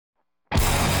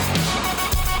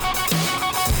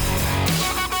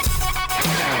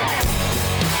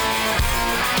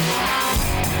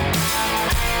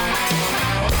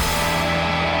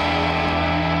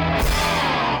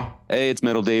Hey, it's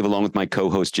Metal Dave, along with my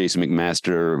co-host Jason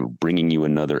McMaster, bringing you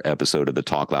another episode of the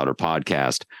Talk Louder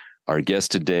podcast. Our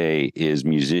guest today is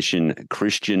musician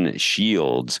Christian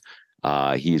Shields.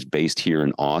 He is based here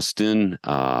in Austin,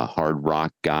 hard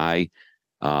rock guy,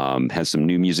 has some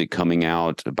new music coming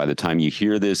out. By the time you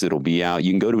hear this, it'll be out.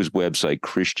 You can go to his website,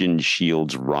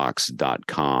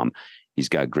 christianshieldsrocks.com. He's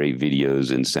got great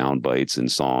videos and sound bites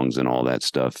and songs and all that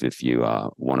stuff if you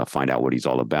want to find out what he's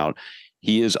all about.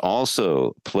 He is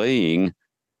also playing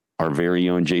our very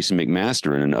own Jason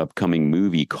McMaster in an upcoming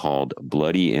movie called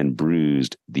Bloody and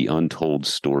Bruised, The Untold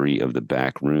Story of the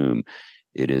Back Room.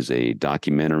 It is a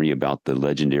documentary about the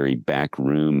legendary Back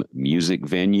Room music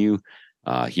venue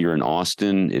here in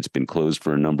Austin. It's been closed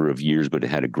for a number of years, but it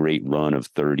had a great run of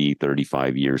 30,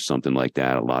 35 years, something like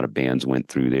that. A lot of bands went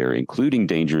through there, including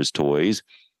Dangerous Toys.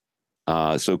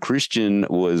 So Christian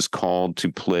was called to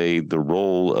play the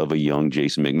role of a young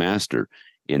Jason McMaster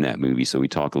in that movie. So we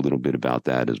talk a little bit about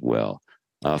that as well.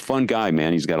 Fun guy,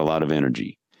 man. He's got a lot of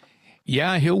energy.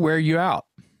 Yeah, he'll wear you out.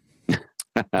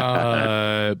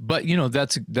 But you know,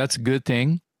 that's a good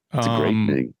thing. It's a great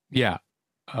thing. Yeah.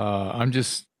 I'm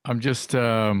just,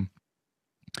 you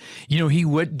know, he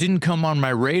didn't come on my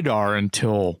radar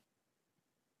until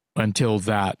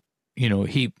that, you know,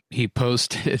 he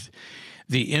posted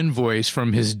the invoice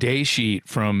from his day sheet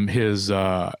from his,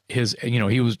 you know,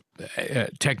 he was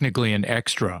technically an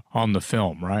extra on the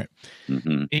film, right?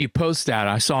 Mm-hmm. He posts that.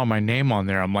 I saw my name on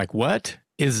there. I'm like, what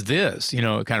is this? You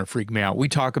know, it kind of freaked me out. We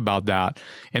talk about that.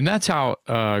 And that's how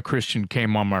Christian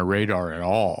came on my radar at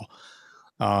all.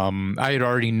 I had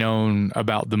already known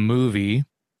about the movie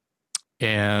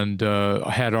and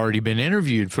had already been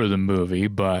interviewed for the movie,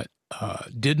 but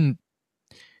didn't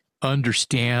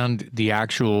understand the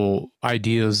actual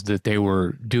ideas that they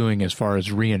were doing as far as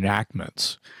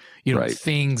reenactments, you know, right.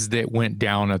 Things that went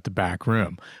down at the back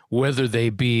room, whether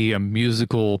they be a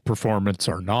musical performance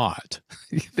or not.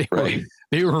 They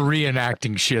were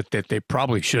reenacting shit that they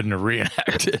probably shouldn't have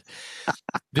reenacted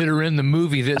that are in the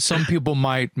movie that some people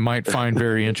might find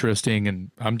very interesting.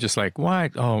 And I'm just like,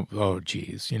 what? Oh,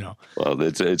 geez, you know. Well,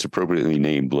 it's appropriately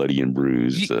named Bloody and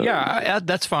Bruised. Yeah,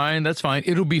 that's fine. That's fine.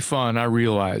 It'll be fun. I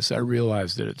realize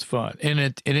that it's fun,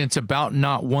 and it's about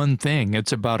not one thing.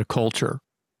 It's about a culture,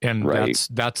 and right.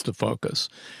 that's the focus.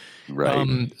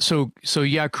 Right. So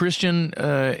yeah, Christian,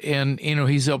 and you know,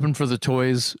 he's open for the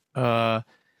toys.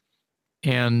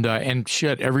 And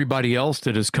shit, everybody else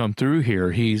that has come through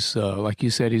here, he's like you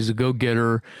said, he's a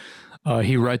go-getter.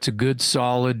 He writes a good,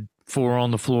 solid 4 on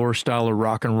the floor style of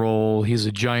rock and roll. He's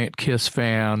a giant Kiss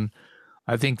fan.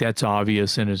 I think that's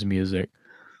obvious in his music.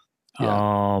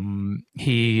 Yeah.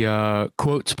 He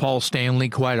quotes Paul Stanley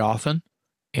quite often,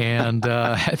 and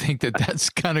I think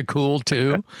that's kind of cool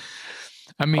too.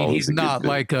 I mean, he's not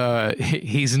like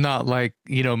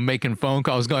you know, making phone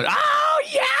calls going, oh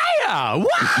yeah.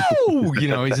 Whoa! You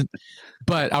know,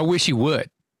 but I wish he would.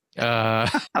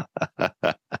 But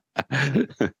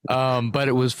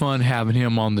it was fun having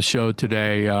him on the show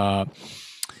today.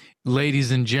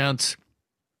 Ladies and gents,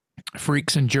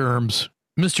 freaks and germs,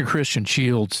 Mr. Christian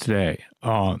Shields today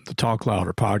on the Talk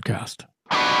Louder podcast.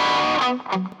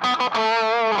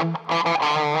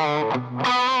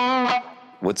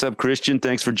 What's up, Christian?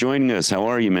 Thanks for joining us. How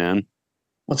are you, man?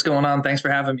 What's going on? Thanks for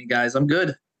having me, guys. I'm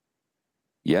good.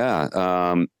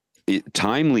 Yeah.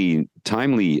 Timely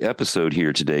episode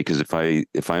here today, because if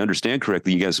I understand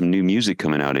correctly, you got some new music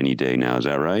coming out any day now. Is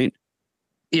that right?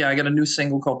 Yeah, I got a new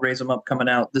single called Raise 'Em Up coming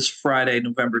out this Friday,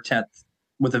 November 10th,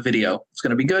 with a video. It's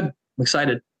going to be good. I'm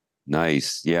excited.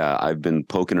 Nice. Yeah, I've been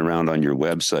poking around on your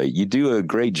website. You do a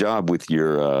great job with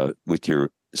your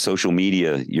social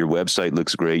media. Your website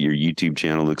looks great. Your YouTube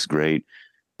channel looks great.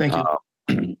 Thank you.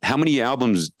 How many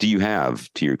albums do you have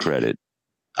to your credit?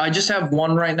 I just have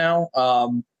one right now.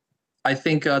 I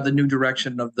think the new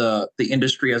direction of the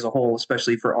industry as a whole,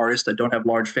 especially for artists that don't have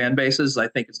large fan bases, I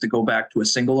think it's to go back to a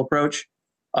single approach.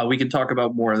 We can talk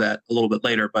about more of that a little bit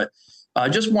later, but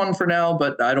just one for now.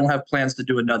 But I don't have plans to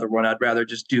do another one. I'd rather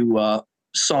just do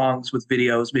songs with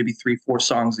videos, maybe 3-4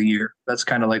 songs a year. That's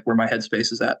kind of like where my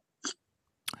headspace is at.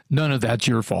 None of that's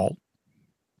your fault.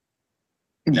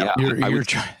 No.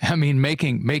 I mean,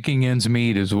 making ends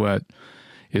meet is what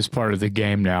is part of the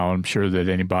game now. I'm sure that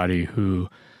anybody who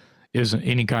isn't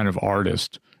any kind of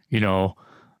artist, you know,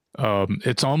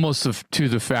 it's almost to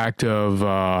the fact of,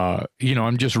 you know,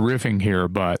 I'm just riffing here,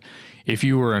 but if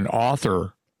you were an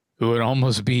author, it would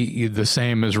almost be the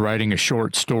same as writing a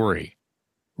short story,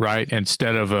 right?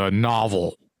 Instead of a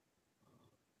novel.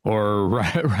 Or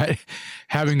right,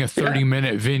 having a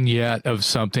 30-minute vignette of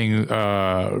something, you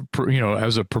know,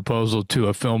 as a proposal to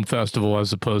a film festival,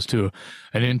 as opposed to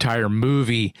an entire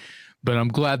movie but I'm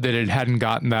glad that it hadn't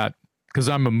gotten that, because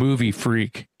I'm a movie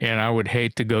freak and I would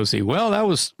hate to go see, well, that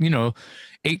was,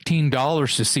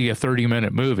 $18 to see a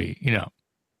 30-minute movie,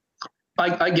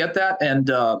 I get that. And,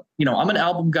 I'm an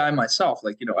album guy myself.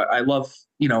 Like, I love,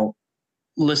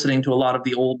 listening to a lot of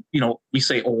the old, we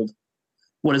say old,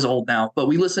 what is old now, but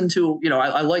we listen to,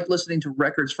 I like listening to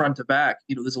records front to back.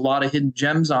 There's a lot of hidden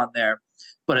gems on there.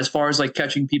 But as far as like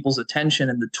catching people's attention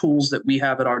and the tools that we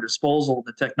have at our disposal,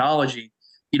 the technology,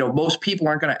 most people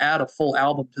aren't going to add a full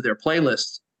album to their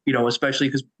playlists, especially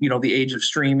because, the age of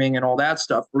streaming and all that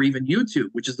stuff, or even YouTube,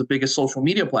 which is the biggest social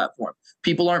media platform.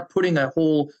 People aren't putting a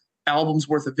whole album's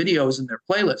worth of videos in their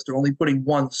playlist. They're only putting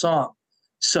one song.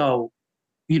 So,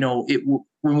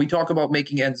 when we talk about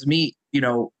making ends meet,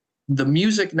 the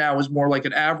music now is more like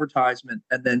an advertisement,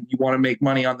 and then you want to make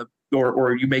money on the,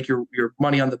 or you make your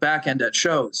money on the back end at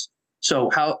shows. So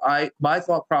my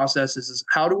thought process is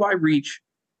how do I reach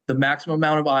the maximum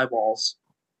amount of eyeballs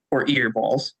or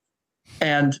earballs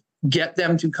and get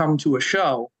them to come to a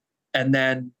show, and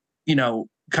then,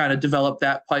 kind of develop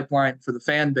that pipeline for the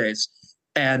fan base.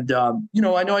 And, I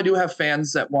know I do have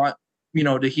fans that want,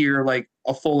 to hear like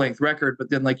a full length record, but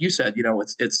then like you said,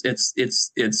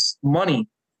 it's money.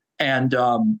 And,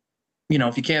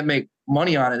 if you can't make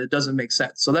money on it, it doesn't make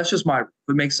sense. So that's just if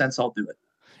it makes sense, I'll do it.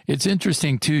 It's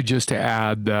interesting too, just to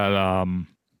add that,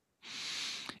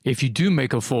 if you do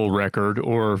make a full record,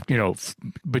 or,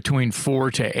 between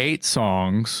 4 to 8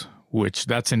 songs, which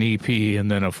that's an EP and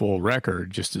then a full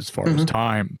record, just as far as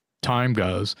time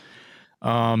goes.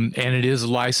 And it is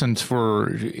licensed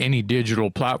for any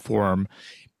digital platform.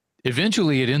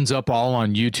 Eventually it ends up all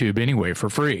on YouTube anyway, for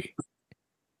free.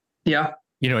 Yeah.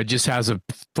 It just has a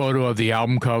photo of the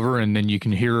album cover, and then you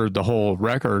can hear the whole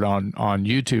record on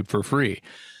YouTube for free.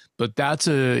 But that's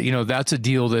a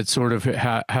deal that sort of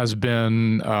has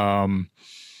been out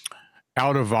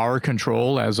of our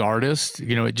control as artists.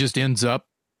 It just ends up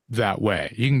that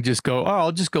way. You can just go,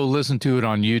 I'll just go listen to it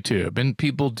on YouTube, and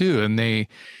people do, and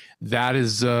that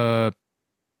is kind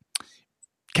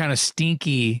of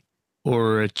stinky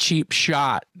or a cheap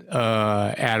shot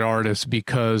at artists,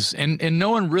 because and no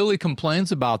one really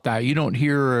complains about that. You don't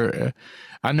hear.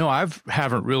 I know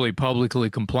haven't really publicly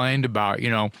complained about,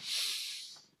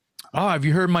 oh, have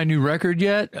you heard my new record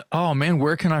yet? Oh man,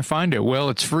 where can I find it? Well,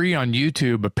 it's free on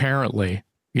YouTube apparently.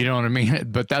 You know what I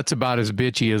mean? But that's about as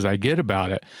bitchy as I get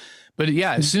about it. But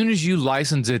yeah, as soon as you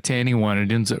license it to anyone, it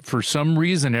ends up, for some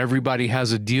reason, everybody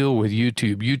has a deal with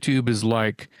YouTube. YouTube is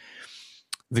like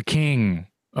the king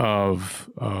of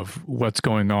what's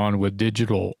going on with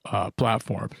digital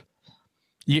platforms.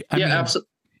 Absolutely.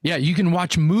 Yeah, you can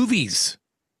watch movies.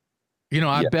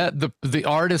 I bet the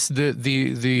artist,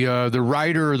 the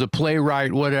writer, the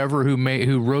playwright, whatever,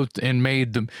 who wrote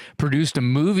and produced a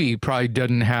movie, probably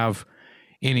doesn't have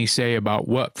any say about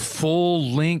what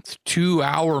full-length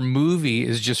 2-hour movie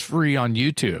is just free on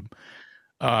YouTube,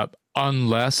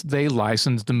 unless they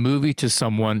license the movie to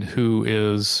someone who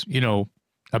is,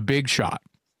 a big shot.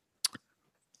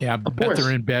 Yeah, I bet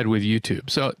they're in bed with YouTube.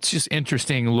 So it's just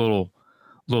interesting little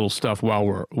stuff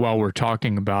while we're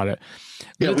talking about it.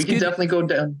 Yeah, we can definitely go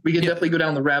down. We can definitely go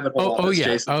down the rabbit hole.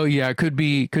 Jason. Oh yeah, it could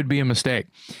be a mistake.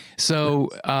 So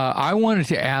I wanted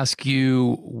to ask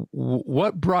you,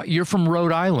 you're from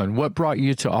Rhode Island. What brought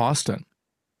you to Austin?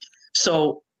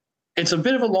 So it's a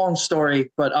bit of a long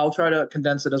story, but I'll try to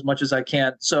condense it as much as I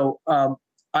can. So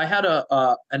I had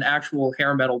an actual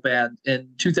hair metal band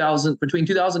between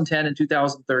 2010 and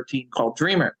 2013 called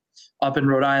Dreamer up in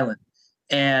Rhode Island.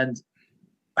 And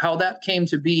how that came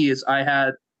to be is I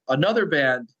had another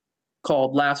band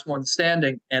called Last One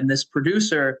Standing, and this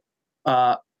producer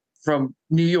from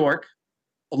New York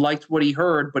liked what he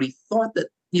heard, but he thought that,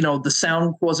 the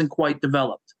sound wasn't quite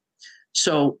developed.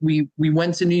 So we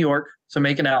went to New York to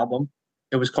make an album.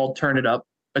 It was called Turn It Up.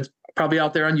 It's probably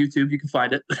out there on YouTube. You can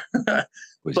find it.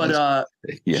 But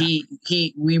we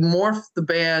morphed the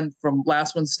band from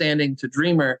Last One Standing to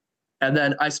Dreamer. And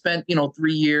then I spent,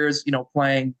 3 years,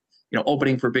 playing,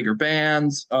 opening for bigger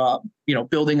bands,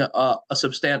 building a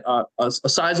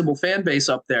sizable fan base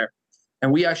up there.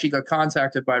 And we actually got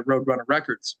contacted by Roadrunner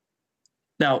Records.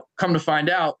 Now, come to find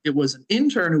out, it was an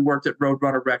intern who worked at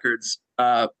Roadrunner Records,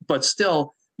 but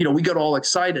still, we got all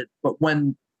excited. But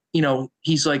when,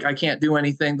 he's like, I can't do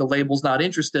anything, the label's not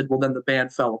interested, well, then the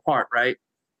band fell apart, right?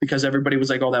 Because everybody was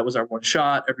like, oh, that was our one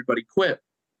shot, everybody quit.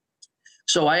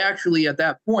 So I actually, at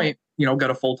that point,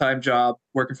 got a full-time job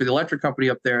working for the electric company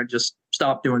up there and just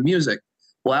stopped doing music.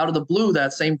 Well, out of the blue,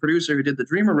 that same producer who did the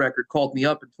Dreamer record called me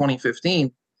up in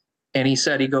 2015. And he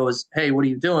goes, hey, what are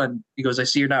you doing? He goes, I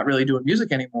see you're not really doing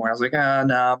music anymore. I was like, no,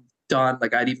 I'm done.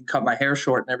 Like, I'd even cut my hair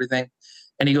short and everything.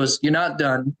 And he goes, "You're not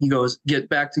done." He goes, "Get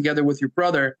back together with your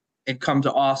brother and come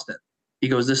to Austin." He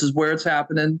goes, "This is where it's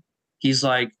happening." He's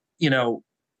like,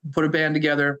 put a band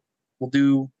together. We'll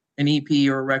do an EP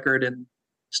or a record and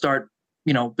start,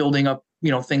 building up,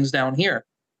 things down here.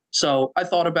 So I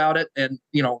thought about it, and,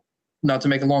 not to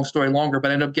make a long story longer, but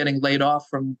I ended up getting laid off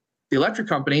from the electric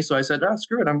company. So I said, "Oh,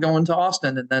 screw it. I'm going to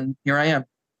Austin." And then here I am.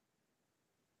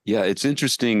 Yeah, it's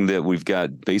interesting that we've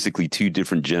got basically two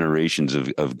different generations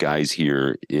of guys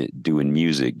here doing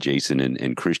music, Jason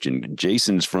and Christian.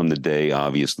 Jason's from the day,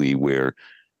 obviously, where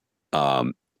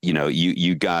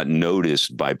you got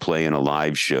noticed by playing a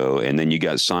live show, and then you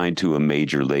got signed to a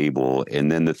major label,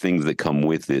 and then the things that come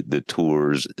with it, the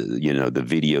tours, the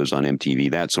videos on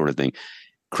MTV, that sort of thing.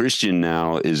 Christian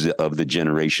now is of the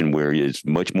generation where it's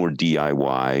much more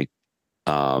DIY.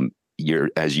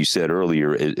 As you said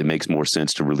earlier, it makes more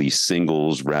sense to release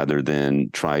singles rather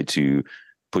than try to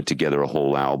put together a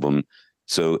whole album.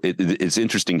 So it's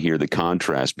interesting here, the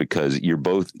contrast, because you're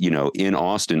both, in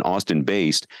Austin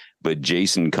based, but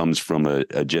Jason comes from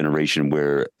a generation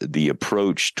where the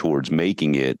approach towards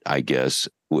making it, I guess,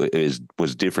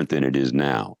 was different than it is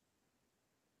now.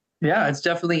 Yeah, it's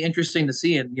definitely interesting to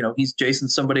see. And,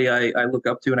 Jason's somebody I look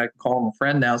up to, and I can call him a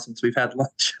friend now since we've had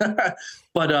lunch.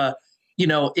 But,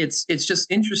 it's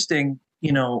just interesting,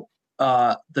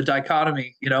 the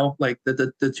dichotomy, like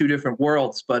the two different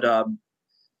worlds. But,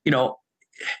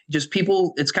 just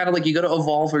people, it's kind of like you got to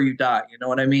evolve or you die. You know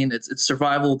what I mean? It's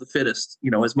survival of the fittest,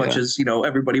 as much as,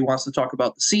 everybody wants to talk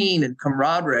about the scene and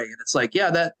camaraderie. And it's like, yeah,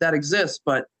 that exists.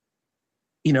 But,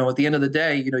 at the end of the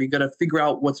day, you got to figure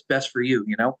out what's best for you,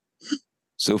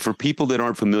 So for people that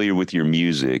aren't familiar with your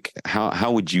music,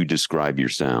 how would you describe your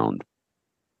sound?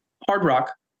 Hard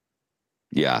rock.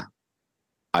 Yeah.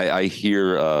 I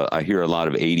hear a lot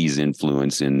of 80s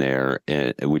influence in there,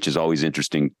 which is always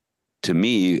interesting to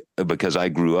me because I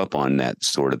grew up on that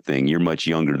sort of thing. You're much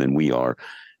younger than we are.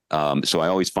 So I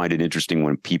always find it interesting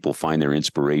when people find their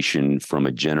inspiration from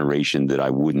a generation that I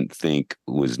wouldn't think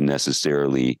was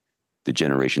necessarily the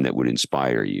generation that would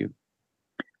inspire you.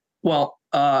 Well,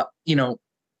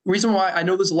 reason why I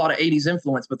know there's a lot of 80s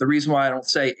influence, but the reason why I don't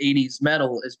say 80s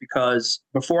metal is because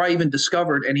before I even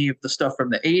discovered any of the stuff from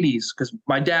the 80s, because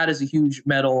my dad is a huge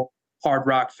metal, hard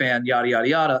rock fan, yada, yada,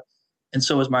 yada. And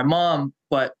so is my mom.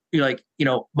 But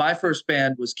my first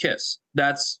band was Kiss.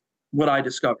 That's what I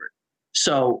discovered.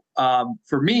 So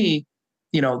for me,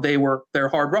 they're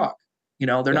hard rock.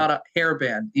 They're not a hair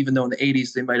band, even though in the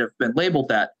 80s they might have been labeled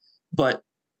that. But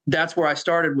that's where I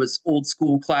started, was old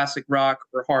school classic rock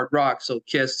or hard rock. So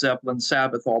Kiss, Zeppelin,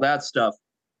 Sabbath, all that stuff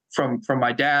from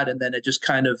my dad. And then it just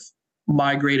kind of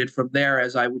migrated from there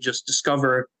as I would just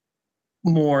discover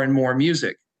more and more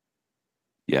music.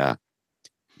 Yeah.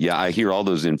 Yeah, I hear all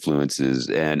those influences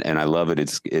and I love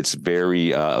it. It's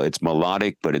very it's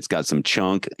melodic, but it's got some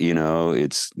chunk,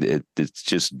 it's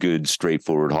just good,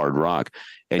 straightforward hard rock.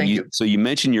 And so you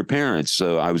mentioned your parents.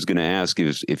 So I was going to ask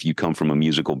if you come from a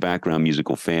musical background,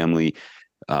 musical family,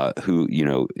 who,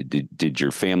 did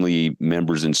your family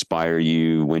members inspire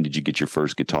you? When did you get your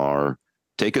first guitar?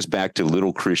 Take us back to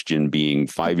little Christian being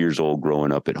 5 years old,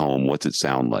 growing up at home. What's it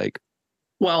sound like?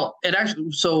 Well,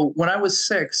 so when I was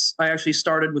 6, I actually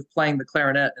started with playing the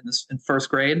clarinet in first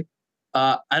grade.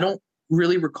 I don't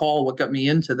really recall what got me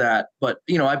into that, but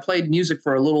I played music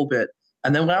for a little bit.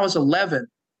 And then when I was 11,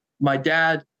 my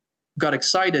dad got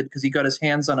excited because he got his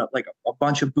hands on a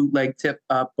bunch of bootleg tapes,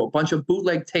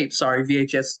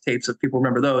 VHS tapes, if people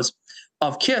remember those,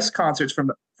 of Kiss concerts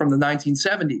from the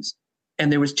 1970s. And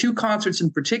there was 2 concerts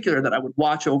in particular that I would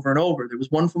watch over and over. There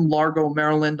was one from Largo,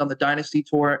 Maryland on the Dynasty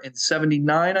tour in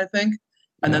 79, I think.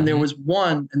 And then there was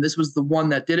one, and this was the one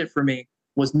that did it for me,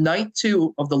 was night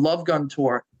 2 of the Love Gun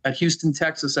tour at Houston,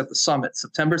 Texas at the Summit,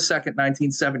 September 2nd,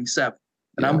 1977.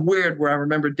 And I'm weird where I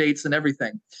remember dates and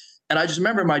everything. And I just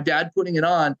remember my dad putting it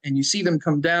on, and you see them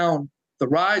come down the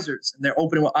risers, and they're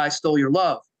opening with "I Stole Your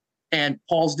Love." And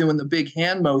Paul's doing the big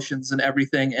hand motions and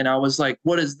everything. And I was like,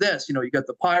 what is this? You got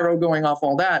the pyro going off,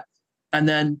 all that. And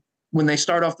then when they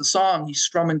start off the song, he's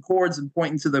strumming chords and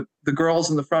pointing to the girls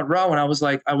in the front row. And I was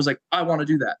like, I want to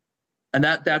do that. And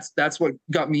that's what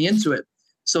got me into it.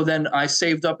 So then I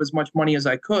saved up as much money as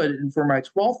I could. And for my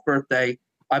 12th birthday,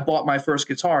 I bought my first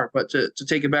guitar. But to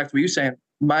take it back to what you're saying,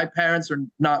 my parents are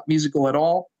not musical at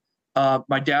all.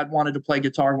 My dad wanted to play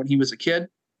guitar when he was a kid,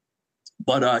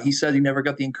 but he said he never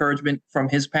got the encouragement from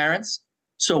his parents.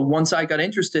 So once I got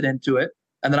interested into it,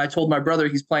 and then I told my brother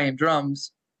he's playing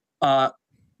drums,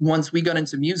 once we got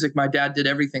into music, my dad did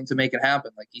everything to make it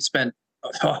happen. Like he spent,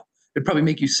 it'd probably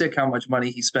make you sick how much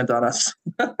money he spent on us.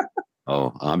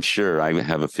 Oh, I'm sure. I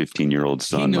have a 15-year-old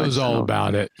son. He knows all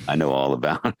about it. I know all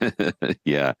about it.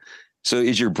 Yeah. So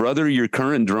is your brother your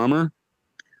current drummer?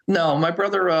 No, my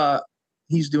brother,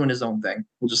 he's doing his own thing.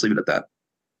 We'll just leave it at that.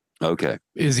 Okay.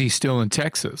 Is he still in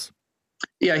Texas?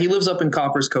 Yeah, he lives up in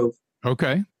Copper's Cove.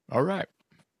 Okay. All right.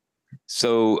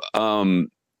 So,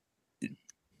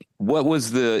 what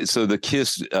was the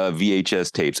Kiss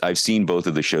VHS tapes? I've seen both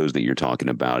of the shows that you're talking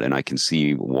about, and I can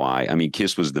see why. I mean,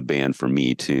 Kiss was the band for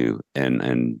me too,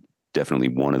 and definitely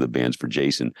one of the bands for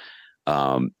Jason.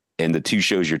 And the two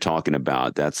shows you're talking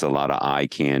about, that's a lot of eye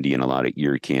candy and a lot of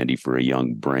ear candy for a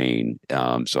young brain.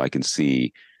 So I can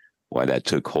see why that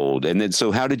took hold. And then,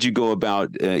 so how did you go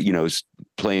about,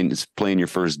 playing your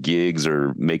first gigs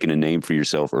or making a name for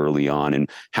yourself early on? And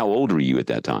how old were you at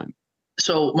that time?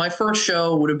 So my first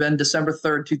show would have been December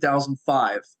 3rd,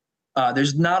 2005.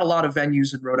 There's not a lot of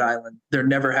venues in Rhode Island. There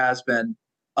never has been.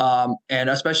 And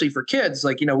especially for kids,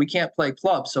 like, we can't play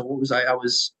clubs. So what was I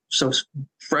was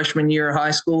freshman year of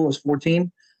high school, I was 14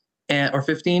 or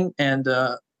 15 and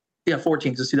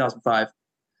 14 because it's 2005.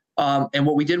 And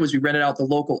what we did was we rented out the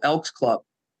local Elks Club,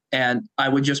 and I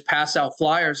would just pass out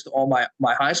flyers to all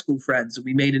my high school friends.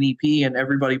 We made an EP and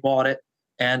everybody bought it,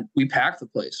 and we packed the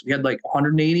place. We had like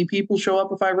 180 people show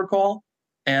up, if I recall.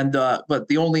 And but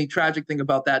the only tragic thing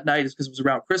about that night is because it was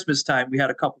around Christmas time, we had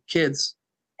a couple kids,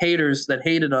 haters that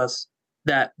hated us,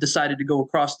 that decided to go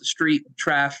across the street and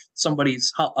trash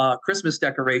somebody's Christmas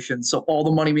decorations. So all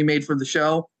the money we made for the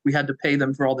show, we had to pay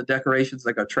them for all the decorations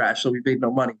that got trashed. So we made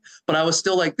no money. But I was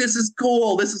still like, this is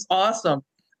cool. This is awesome.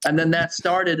 And then that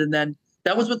started. And then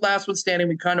that was with Last One Standing.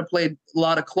 We kind of played a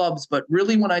lot of clubs. But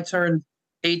really, when I turned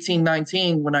 18,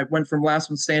 19, when I went from Last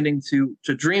One Standing to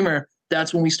Dreamer,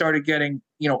 that's when we started getting,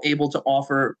 able to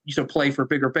offer, play for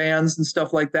bigger bands and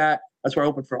stuff like that. That's where I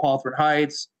opened for Hawthorne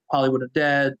Heights, Hollywood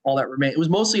Undead, all that remained. It was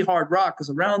mostly hard rock because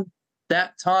around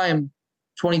that time,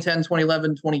 2010,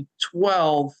 2011,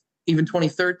 2012, even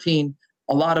 2013,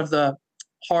 a lot of the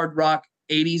hard rock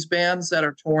 80s bands that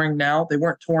are touring now, they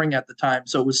weren't touring at the time.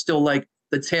 So it was still like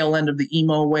the tail end of the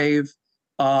emo wave,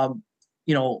 a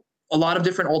lot of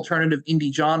different alternative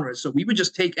indie genres. So we would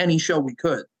just take any show we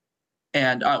could,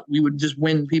 and we would just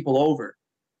win people over.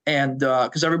 And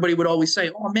because everybody would always say,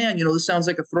 oh man, this sounds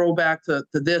like a throwback to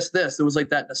this. There was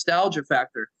like that nostalgia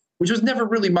factor, which was never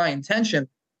really my intention.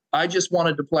 I just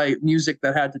wanted to play music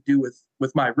that had to do with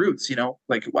my roots,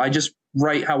 like I just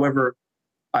write however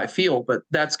I feel. But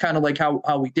that's kind of like how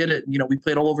we did it. We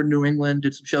played all over New England,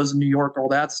 did some shows in New York, all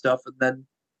that stuff. And then,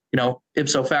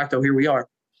 ipso facto, here we are.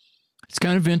 It's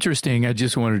kind of interesting. I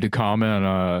just wanted to comment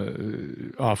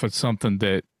off of something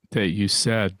that you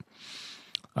said.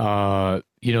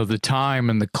 The time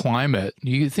and the climate.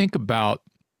 You think about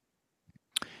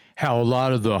how a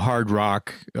lot of the hard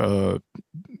rock, metal,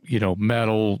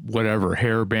 whatever,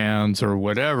 hair bands or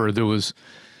whatever, there was,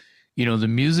 the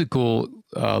musical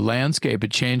landscape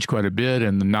had changed quite a bit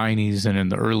in the 90s and in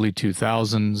the early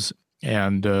 2000s.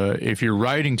 And if you're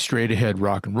writing straight ahead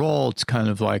rock and roll, it's kind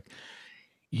of like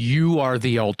you are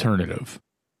the alternative.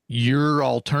 Your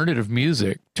alternative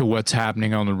music to what's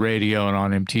happening on the radio and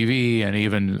on MTV and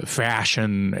even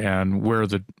fashion and where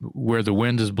the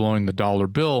wind is blowing the dollar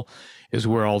bill is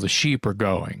where all the sheep are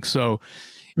going. So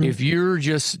if you're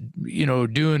just,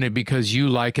 doing it because you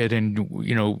like it and,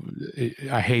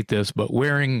 I hate this, but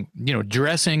wearing,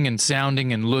 dressing and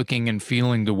sounding and looking and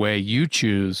feeling the way you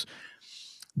choose,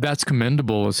 that's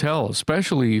commendable as hell,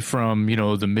 especially from,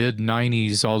 the mid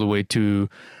 90s all the way to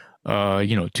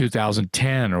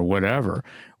 2010 or whatever,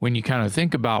 when you kind of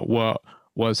think about what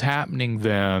was happening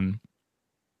then.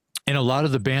 And a lot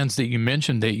of the bands that you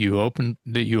mentioned that you opened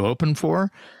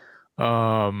for,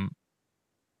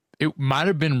 it might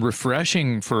have been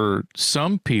refreshing for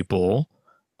some people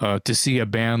to see a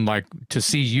band to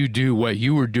see you do what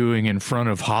you were doing in front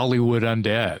of Hollywood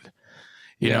Undead.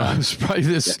 It's probably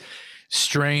this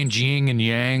strange yin and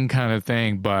yang kind of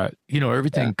thing, but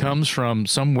everything comes from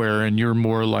somewhere, and you're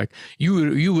more like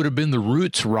you would have been the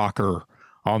roots rocker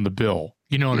on the bill.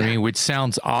 You know what I mean? Which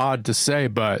sounds odd to say,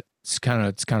 but it's kind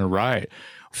of right.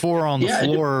 Four on the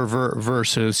floor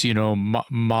versus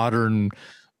modern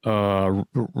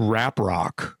rap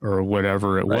rock or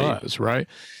whatever it was, right?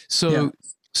 So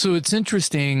it's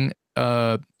interesting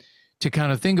to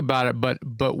kind of think about it,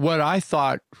 but what I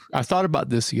thought about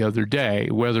this the other day,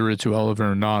 whether it's relevant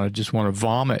or not, I just want to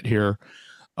vomit here.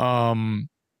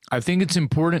 I think it's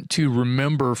important to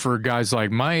remember for guys like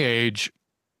my age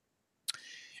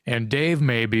and Dave,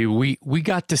 maybe we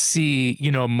got to see,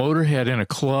 Motorhead in a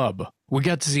club. We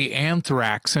got to see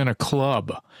Anthrax in a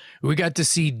club. We got to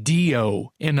see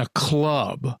Dio in a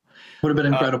club. Would have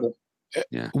been incredible.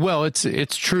 Yeah. Well, it's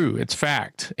true. It's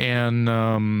fact. And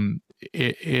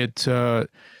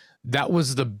that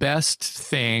was the best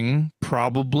thing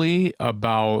probably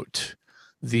about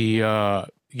the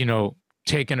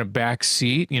taking a back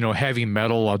seat, heavy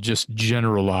metal, I'll just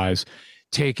generalize,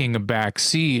 taking a back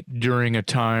seat during a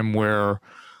time where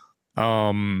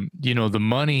the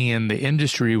money in the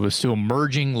industry was still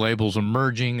merging, labels were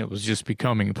merging, it was just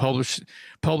becoming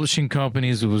publishing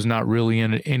companies, it was not really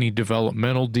in any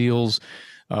developmental deals.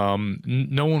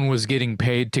 No one was getting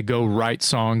paid to go write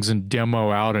songs and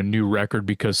demo out a new record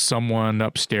because someone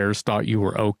upstairs thought you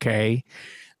were okay.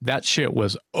 That shit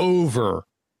was over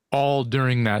all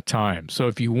during that time. So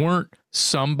if you weren't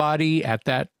somebody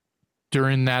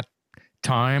during that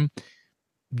time,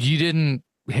 you didn't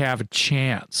have a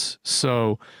chance.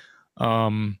 So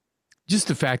just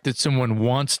the fact that someone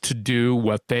wants to do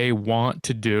what they want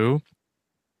to do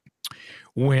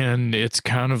when it's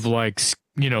kind of like,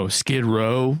 Skid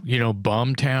Row,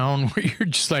 bum town, where you're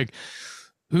just like,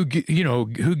 who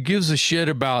gives a shit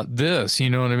about this? You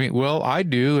know what I mean? Well, I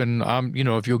do. And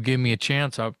if you'll give me a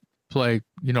chance, I'll play,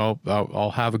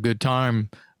 I'll have a good time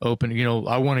open,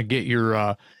 I want to get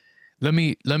your, let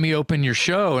me open your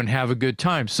show and have a good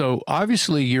time. So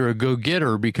obviously you're a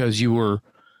go-getter because you were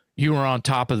on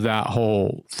top of that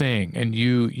whole thing, and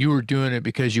you were doing it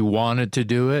because you wanted to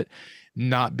do it,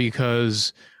 not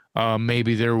because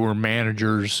maybe there were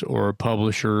managers or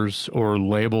publishers or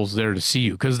labels there to see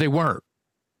you, because they weren't.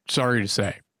 Sorry to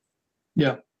say.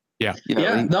 Yeah. Yeah.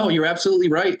 No, you're absolutely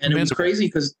right. And it was crazy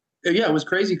because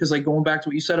like going back to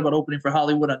what you said about opening for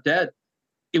Hollywood Undead,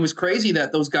 it was crazy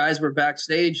that those guys were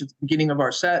backstage at the beginning of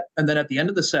our set, and then at the end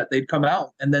of the set, they'd come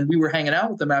out, and then we were hanging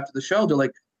out with them after the show. They're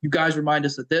like, you guys remind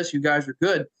us of this. You guys are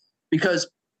good. Because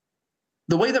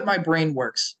the way that my brain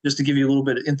works, just to give you a little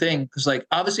bit in thing, because like,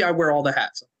 obviously I wear all the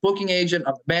hats. I'm a booking agent,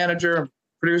 I'm a manager, I'm a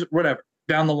producer, whatever,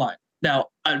 down the line. Now,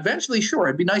 eventually, sure,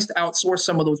 it'd be nice to outsource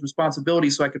some of those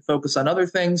responsibilities so I could focus on other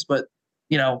things. But,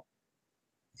 a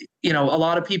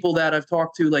lot of people that I've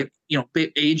talked to, like,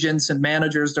 agents and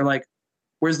managers, they're like,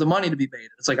 where's the money to be made?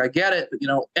 It's like, I get it, but,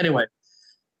 anyway.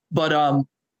 But, I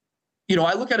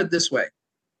look at it this way.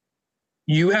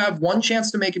 You have one chance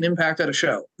to make an impact at a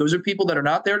show. Those are people that are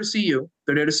not there to see you.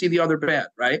 They're there to see the other band,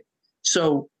 right?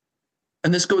 So,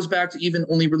 and this goes back to even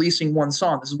only releasing one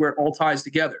song. This is where it all ties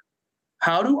together.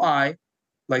 How do I,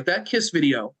 like that Kiss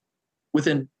video,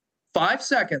 within 5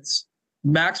 seconds,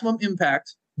 maximum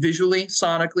impact, visually,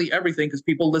 sonically, everything, because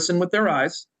people listen with their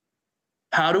eyes.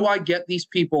 How do I get these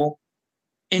people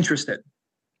interested?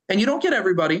 And you don't get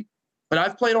everybody, but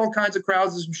I've played all kinds of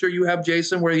crowds, as I'm sure you have,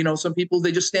 Jason, where, some people,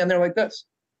 they just stand there like this.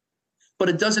 But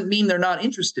it doesn't mean they're not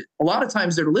interested. A lot of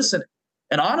times they're listening.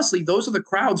 And honestly, those are the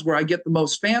crowds where I get the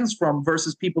most fans from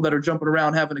versus people that are jumping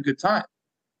around having a good time.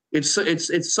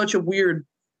 It's such a weird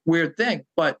thing.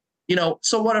 But,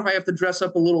 so what if I have to dress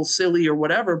up a little silly or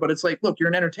whatever? But it's like, look, you're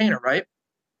an entertainer, right?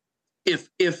 If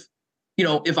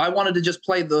I wanted to just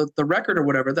play the record or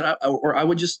whatever,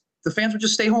 the fans would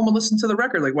just stay home and listen to the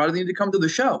record. Like, why do they need to come to the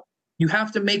show? You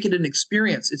have to make it an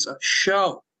experience. It's a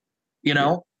show,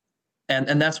 Yeah.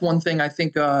 And that's one thing I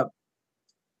think, a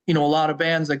lot of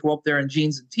bands that go up there in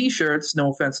jeans and t-shirts,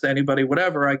 no offense to anybody,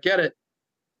 whatever, I get it.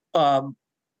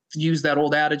 To use that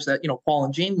old adage that, Paul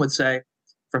and Gene would say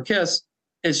from Kiss,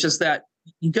 it's just that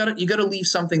you gotta leave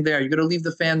something there. You gotta leave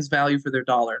the fans value for their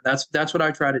dollar. That's what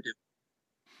I try to do.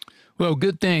 Well,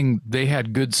 good thing they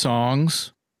had good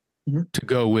songs to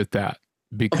go with that,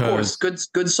 because of course,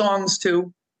 good songs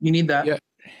too. You need that.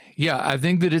 Yeah. I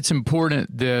think that it's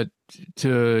important that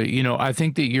I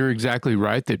think that you're exactly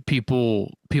right, that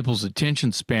people's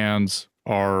attention spans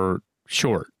are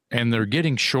short, and they're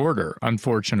getting shorter,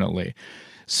 unfortunately.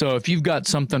 So if you've got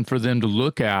something for them to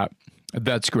look at,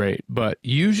 that's great. But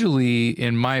usually,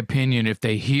 in my opinion, if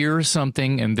they hear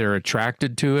something and they're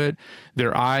attracted to it,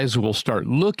 their eyes will start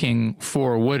looking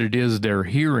for what it is they're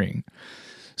hearing.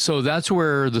 So that's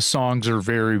where the songs are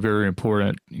very, very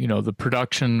important. The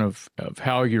production of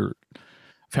how your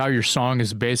song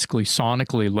is basically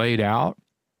sonically laid out,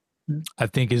 I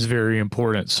think, is very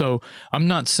important. So I'm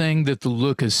not saying that the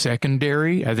look is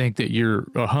secondary. I think that you're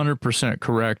 100%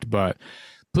 correct, but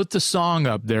put the song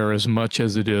up there as much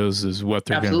as it is what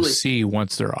they're going to see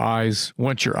once their eyes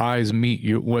meet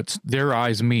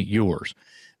yours,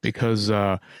 because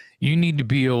you need to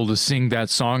be able to sing that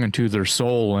song into their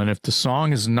soul. And if the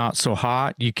song is not so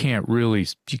hot, you can't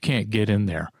get in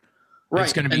there. Right.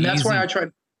 It's going to be and that's easy. why I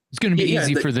tried. It's going to be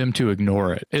easy for them to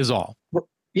ignore it, is all.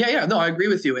 Yeah. No, I agree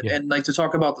with you. And like, to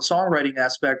talk about the songwriting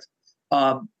aspect,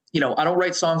 I don't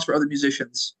write songs for other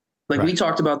musicians. Like, we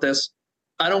talked about this.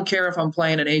 I don't care if I'm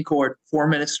playing an A chord 4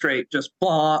 minutes straight, just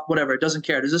blah, whatever. It doesn't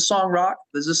care. Does this song rock?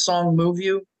 Does this song move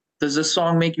you? Does this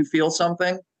song make you feel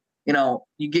something?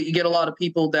 You get a lot of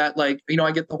people that like,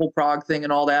 I get the whole prog thing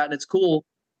and all that, and it's cool,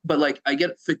 but like I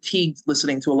get fatigued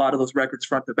listening to a lot of those records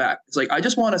front to back. It's like I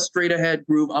just want a straight ahead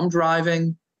groove. I'm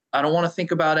driving. I don't want to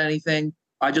think about anything.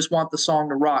 I just want the song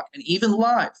to rock. And even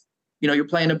live, you're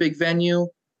playing a big venue.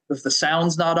 If the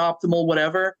sound's not optimal,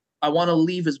 whatever, I want to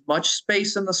leave as much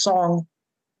space in the song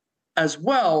as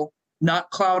well, not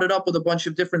cloud it up with a bunch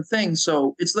of different things.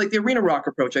 So it's like the arena rock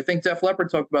approach. I think Def Leppard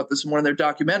talked about this in one of their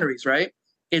documentaries, right?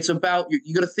 It's about,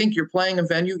 you got to think you're playing a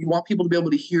venue. You want people to be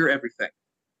able to hear everything,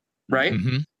 right?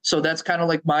 Mm-hmm. So that's kind of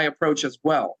like my approach as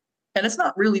well. And it's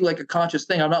not really like a conscious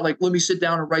thing. I'm not like, let me sit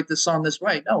down and write this song this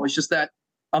way. No, it's just that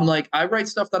I'm like, I write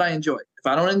stuff that I enjoy. If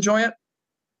I don't enjoy it,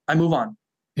 I move on.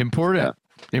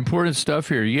 Important stuff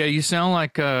here. Yeah, you sound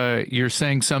like you're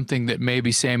saying something that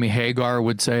maybe Sammy Hagar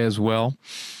would say as well.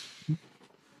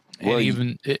 Well,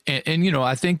 and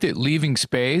I think that leaving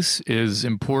space is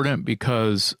important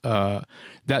because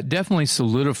that definitely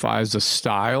solidifies the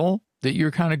style that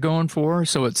you're kind of going for.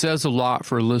 So it says a lot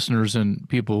for listeners and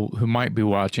people who might be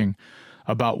watching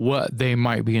about what they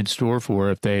might be in store for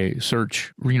if they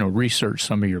research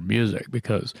some of your music,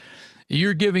 because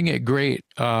you're giving it great.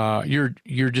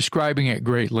 You're describing at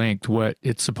great length what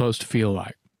it's supposed to feel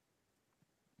like.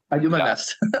 I do my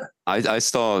best. I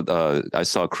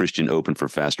saw Christian open for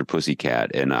Faster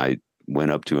Pussycat, and I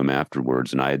went up to him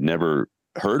afterwards, and I had never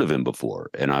heard of him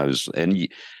before.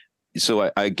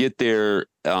 So I get there.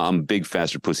 I'm a big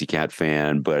Faster Pussycat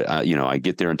fan, but I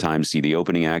get there in time to see the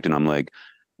opening act, and I'm like,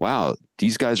 wow,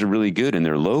 these guys are really good, and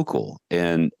they're local.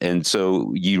 And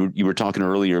so you were talking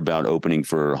earlier about opening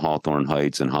for Hawthorne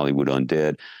Heights and Hollywood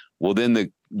Undead. Well, then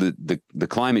the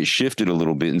climate shifted a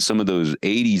little bit, and some of those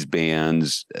 80s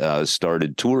bands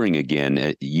started touring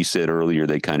again. You said earlier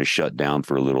they kind of shut down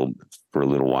for a little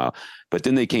while, but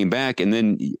then they came back, and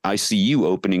then I see you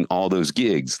opening all those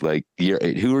gigs. Like,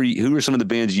 who are some of the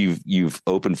bands you've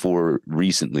opened for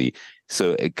recently?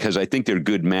 So, because I think they're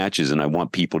good matches, and I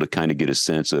want people to kind of get a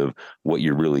sense of what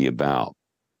you're really about.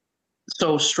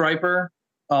 So Striper,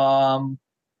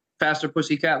 Faster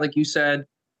Pussycat, like you said,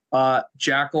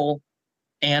 Jackal,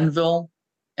 Anvil,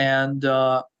 and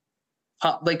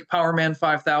like Power Man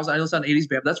 5000. I know it's not an 80s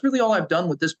band, but that's really all I've done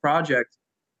with this project.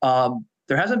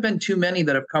 There hasn't been too many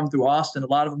that have come through Austin. A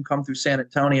lot of them come through San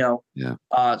Antonio. Yeah.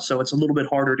 So it's a little bit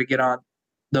harder to get on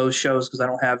those shows because I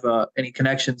don't have any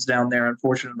connections down there,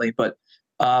 unfortunately. But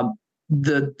the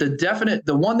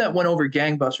one that went over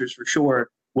gangbusters for sure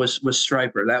was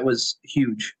Striper. That was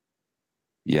huge.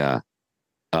 Yeah.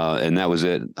 And that was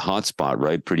at Hotspot,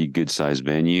 right? Pretty good sized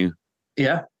venue.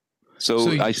 Yeah.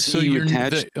 So I see you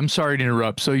attached. I'm sorry to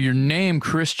interrupt. So your name,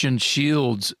 Christian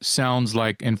Shields, sounds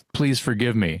like, and please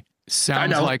forgive me,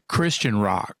 sounds like Christian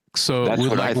rock. So it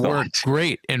would like work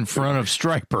great in front of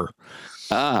Striper.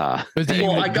 Ah. But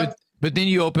then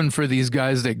you open for these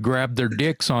guys that grab their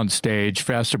dicks on stage,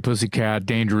 Faster Pussycat,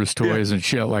 Dangerous Toys, and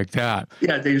shit like that.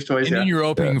 Yeah, Dangerous Toys. And then you're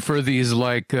opening for these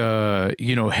like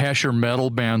Hesher metal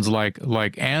bands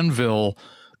like Anvil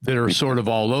that are sort of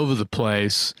all over the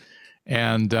place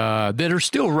and that are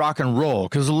still rock and roll,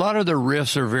 because a lot of their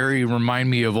riffs are remind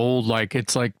me of old, like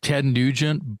it's like Ted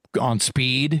Nugent on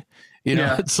speed.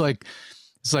 It's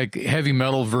like heavy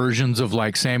metal versions of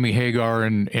like Sammy Hagar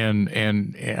and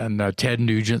Ted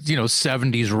Nugent,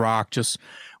 70s rock just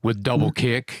with double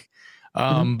kick.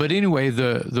 But anyway,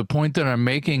 the point that I'm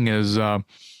making is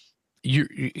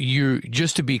you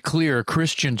just to be clear,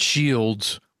 Christian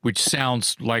Shields, which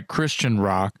sounds like Christian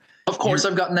rock. Of course,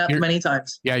 I've gotten that many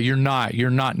times. Yeah, you're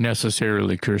not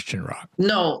necessarily Christian rock.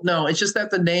 No, it's just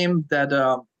that the name that.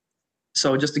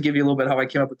 So just to give you a little bit how I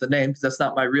came up with the name, because that's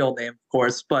not my real name, of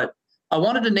course, but I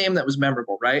wanted a name that was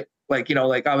memorable, right? Like,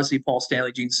 like obviously Paul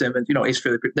Stanley, Gene Simmons, Ace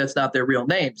Frehley, that's not their real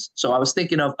names. So I was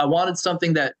thinking I wanted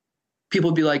something that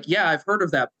people would be like, yeah, I've heard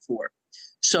of that before.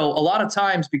 So a lot of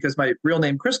times, because my real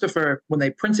name, Christopher, when they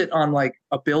print it on like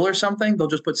a bill or something, they'll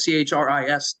just put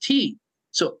CHRIST.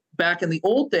 So back in the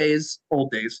old days,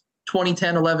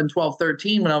 2010, 11, 12,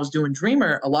 13, when I was doing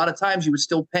Dreamer, a lot of times you were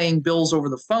still paying bills over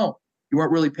the phone. You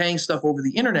weren't really paying stuff over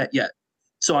the internet yet.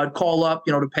 So I'd call up,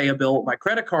 to pay a bill with my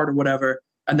credit card or whatever,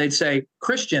 and they'd say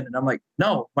Christian, and I'm like,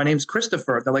 no, my name's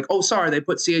Christopher. They're like, oh, sorry, they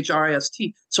put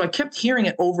CHRIST. So I kept hearing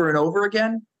it over and over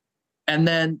again. And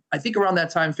then I think around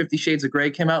that time, 50 Shades of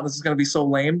Grey came out. This is going to be so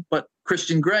lame, but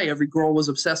Christian Grey, every girl was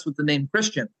obsessed with the name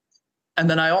Christian. And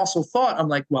then I also thought, I'm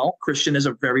like, well, Christian is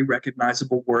a very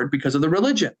recognizable word because of the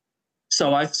religion.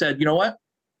 So I said, you know what?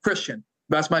 Christian,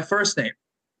 that's my first name.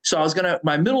 So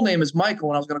my middle name is Michael,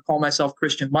 and I was going to call myself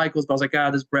Christian Michaels, but I was like,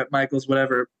 this is Brett Michaels,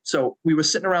 whatever. So we were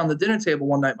sitting around the dinner table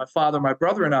one night, my father, my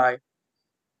brother, and I,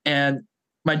 and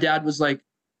my dad was like,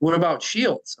 what about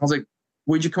Shields? I was like,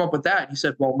 where'd you come up with that? And he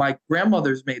said, well, my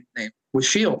grandmother's maiden name was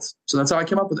Shields. So that's how I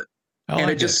came up with it. And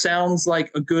it just sounds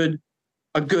like a good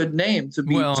name to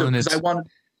be, because I wanted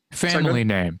family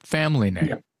name.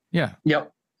 Yeah.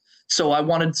 Yep. So I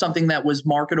wanted something that was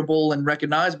marketable and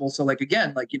recognizable. So like,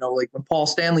 again, like, like when Paul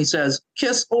Stanley says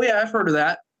Kiss, oh yeah, I've heard of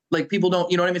that. Like people don't,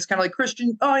 you know what I mean? It's kind of like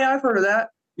Christian. Oh yeah, I've heard of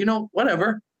that.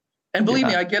 Whatever. And believe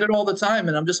me, I get it all the time.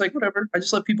 And I'm just like, whatever. I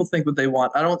just let people think what they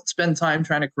want. I don't spend time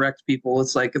trying to correct people.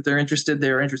 It's like, if they're interested,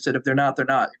 they're interested. If they're not, they're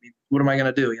not. I mean, what am I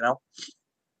going to do?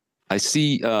 I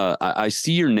see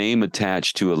your name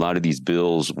attached to a lot of these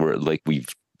bills where, like we've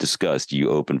discussed, you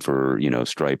open for,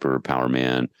 Stryper, Power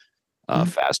Man,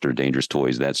 Faster, Dangerous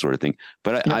Toys, that sort of thing.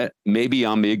 But I maybe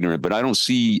I'm ignorant, but I don't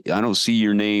see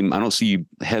your name. I don't see you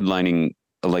headlining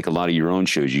like a lot of your own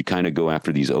shows. You kind of go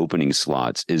after these opening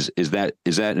slots. Is that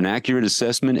an accurate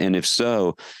assessment? And if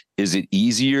so, is it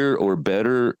easier or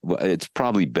better? Well, it's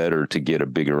probably better to get a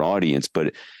bigger audience,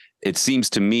 but it seems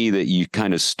to me that you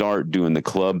kind of start doing the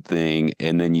club thing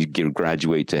and then you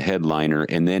graduate to headliner,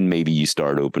 and then maybe you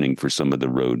start opening for some of the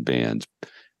road bands.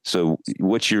 So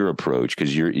what's your approach?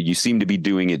 Because you seem to be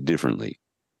doing it differently.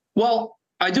 Well,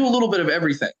 I do a little bit of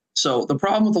everything. So the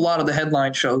problem with a lot of the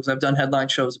headline shows, I've done headline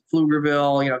shows at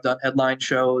Pflugerville, I've done headline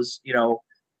shows,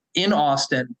 in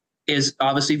Austin, is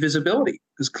obviously visibility,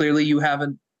 because clearly you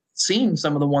haven't seen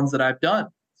some of the ones that I've done.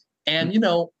 And,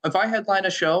 if I headline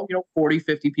a show, 40,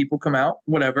 50 people come out,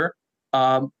 whatever.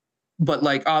 But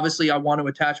like, obviously I want to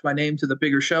attach my name to the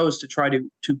bigger shows to try to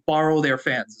borrow their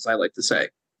fans, as I like to say,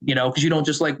 because you don't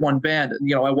just like one band.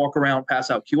 I walk around,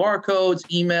 pass out QR codes,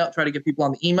 email, try to get people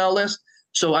on the email list.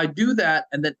 So I do that.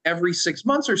 And then every 6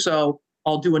 months or so,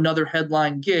 I'll do another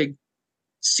headline gig,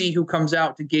 see who comes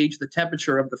out to gauge the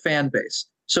temperature of the fan base.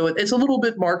 So it's a little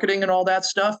bit marketing and all that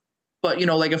stuff. But,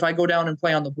 like if I go down and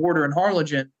play on the Border in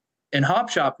Harlingen, in Hop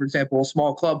Shop, for example, a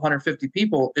small club, 150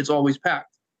 people, it's always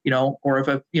packed, or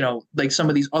if like some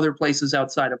of these other places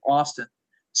outside of Austin.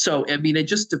 So, I mean, it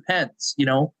just depends,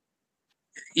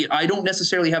 I don't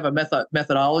necessarily have a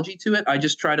methodology to it. I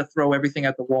just try to throw everything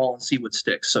at the wall and see what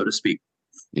sticks, so to speak.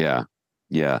 Yeah.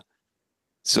 Yeah.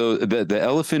 So the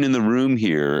elephant in the room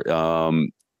here,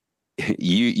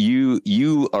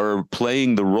 you are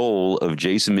playing the role of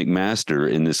Jason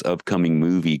McMaster in this upcoming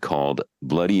movie called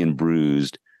Bloody and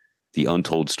Bruised: The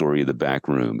Untold Story of the Back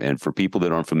Room. And for people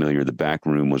that aren't familiar, the Back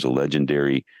Room was a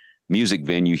legendary music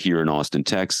venue here in Austin,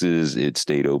 Texas. It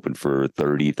stayed open for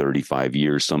 30, 35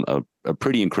 years, a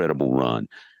pretty incredible run.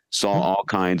 Saw all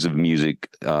kinds of music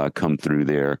come through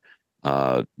there.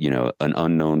 An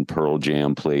unknown Pearl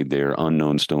Jam played there.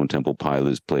 Unknown Stone Temple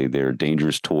Pilots played there.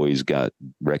 Dangerous Toys got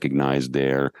recognized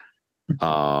there.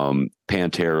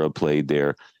 Pantera played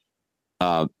there.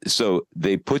 So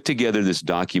they put together this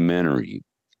documentary,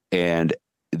 and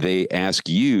they ask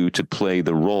you to play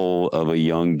the role of a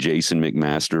young Jason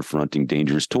McMaster fronting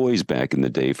Dangerous Toys back in the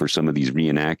day for some of these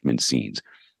reenactment scenes.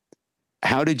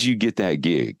 How did you get that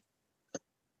gig?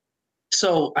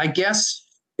 So I guess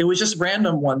it was just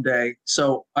random one day.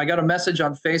 So I got a message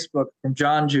on Facebook from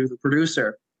John Jew, the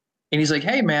producer, and he's like,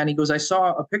 hey man, he goes, I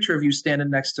saw a picture of you standing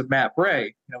next to Matt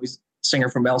Bray. He's a singer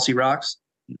from LC Rocks.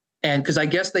 And because I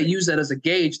guess they use that as a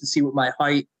gauge to see what my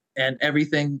height and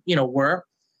everything, were.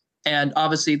 And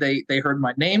obviously they heard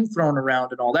my name thrown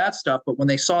around and all that stuff. But when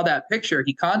they saw that picture,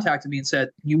 he contacted me and said,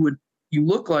 you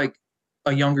look like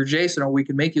a younger Jason, or we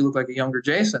can make you look like a younger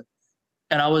Jason.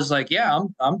 And I was like, yeah,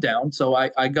 I'm down. So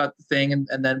I got the thing, and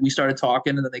then we started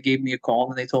talking, and then they gave me a call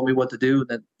and they told me what to do. And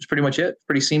that was pretty much it.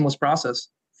 Pretty seamless process.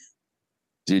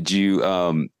 Did you,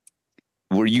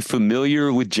 were you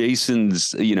familiar with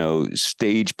Jason's,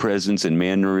 stage presence and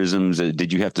mannerisms?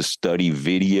 Did you have to study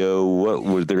video?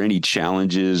 Were there any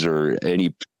challenges or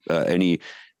any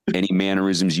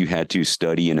mannerisms you had to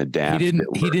study and adapt? He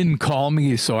didn't call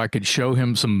me so I could show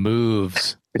him some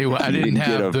moves. I didn't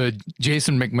have the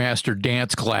Jason McMaster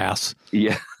dance class.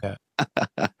 Yeah.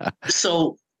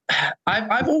 So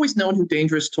I've always known who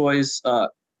Dangerous Toys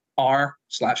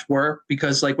are/were,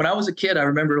 because like when I was a kid, I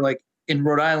remember like in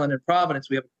Rhode Island and Providence,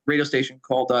 we have a radio station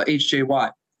called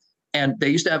HJY, and they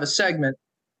used to have a segment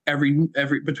every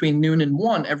between noon and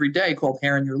 1 every day called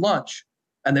Hair in Your Lunch,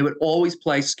 and they would always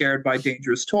play Scared by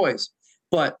Dangerous Toys.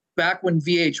 But back when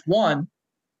VH1,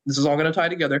 this is all going to tie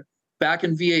together. Back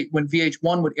in when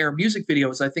VH1 would air music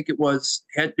videos, I think it wasn't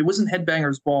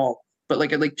Headbangers Ball, but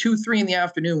like at 2, 3 in the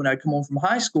afternoon when I'd come home from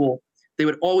high school, they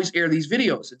would always air these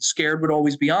videos, and Scared would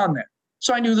always be on there.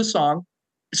 So I knew the song.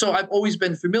 so I've always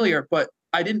been familiar, but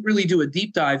I didn't really do a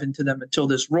deep dive into them until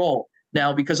this role.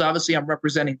 Now, because obviously I'm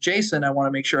representing Jason, I want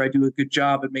to make sure I do a good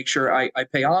job and make sure I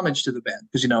pay homage to the band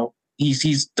because,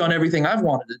 he's done everything I've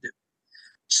wanted to do.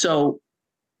 So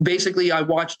basically, I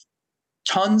watched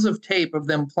tons of tape of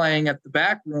them playing at the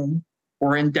back room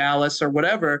or in Dallas or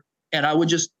whatever. And I would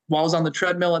just, while I was on the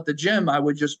treadmill at the gym, I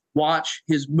would just watch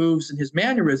his moves and his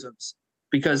mannerisms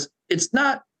because it's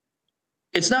not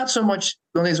so much,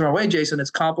 don't take the wrong way, Jason, it's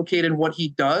complicated what he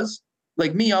does.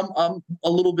 Like me, I'm a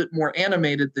little bit more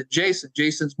animated than Jason.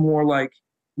 Jason's more like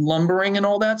lumbering and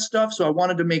all that stuff. So I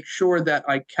wanted to make sure that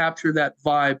I capture that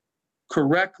vibe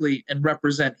correctly and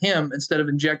represent him instead of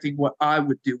injecting what I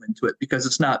would do into it because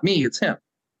it's not me, it's him.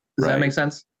 Does that make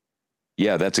sense?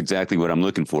 Yeah, that's exactly what I'm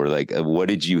looking for. Like, what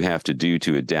did you have to do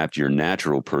to adapt your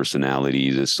natural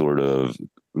personality to sort of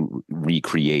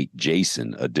recreate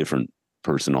Jason, a different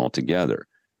person altogether?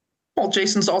 Well,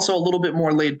 Jason's also a little bit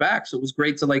more laid back, so it was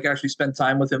great to like actually spend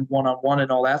time with him one-on-one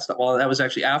and all that stuff. Well, that was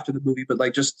actually after the movie, but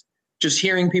like just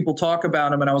hearing people talk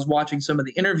about him, and I was watching some of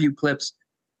the interview clips.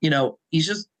 He's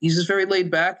just very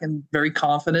laid back and very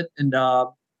confident and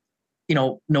no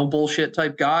bullshit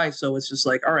type guy. So it's just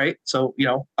like, all right, so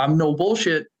I'm no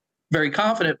bullshit, very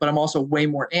confident, but I'm also way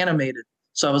more animated.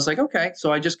 So I was like, okay,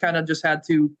 so I just kind of just had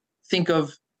to think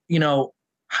of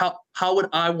how would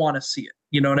I want to see it?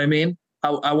 You know what I mean?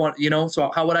 I want,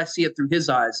 so how would I see it through his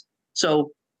eyes?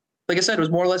 So, like I said, it was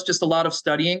more or less just a lot of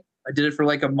studying. I did it for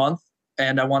like a month,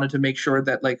 and I wanted to make sure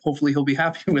that like hopefully he'll be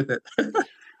happy with it.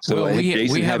 So, well,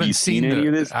 Jason, have you seen any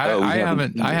of this? I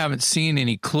haven't seen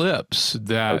any clips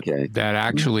that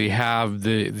actually have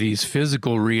these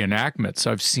physical reenactments.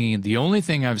 I've seen, the only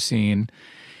thing I've seen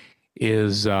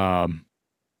is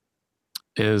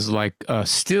like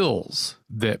stills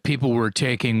that people were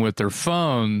taking with their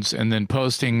phones and then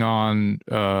posting on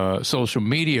social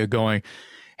media going,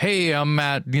 hey, I'm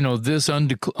at, this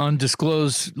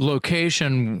undisclosed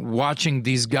location watching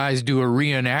these guys do a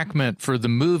reenactment for the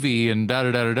movie and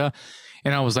da-da-da-da-da.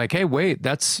 And I was like, hey, wait,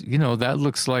 that's, that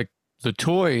looks like the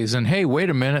toys. And hey,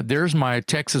 wait a minute, there's my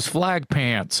Texas flag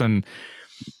pants. And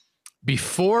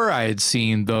before I had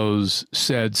seen those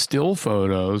said still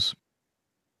photos,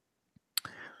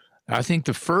 I think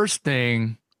the first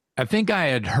thing, I think I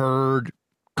had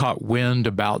caught wind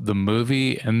about the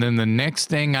movie, and then the next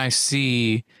thing I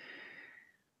see,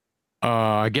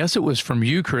 I guess it was from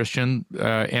you, Christian,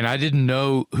 and I didn't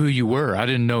know who you were. I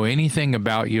didn't know anything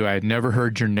about you. I had never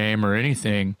heard your name or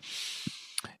anything.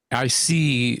 I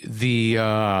see the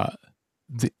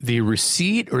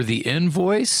receipt or the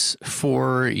invoice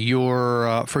for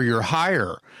your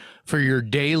hire, for your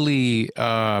daily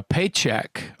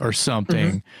paycheck or something.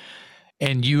 Mm-hmm.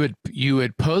 And you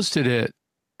had posted it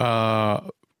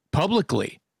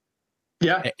publicly.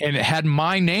 Yeah. And it had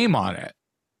my name on it.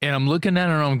 And I'm looking at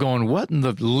it and I'm going, what in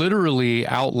the, literally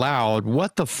out loud,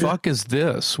 what the fuck is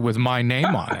this with my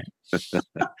name on it?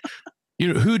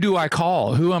 Who do I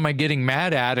call? Who am I getting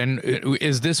mad at? And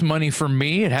is this money for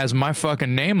me? It has my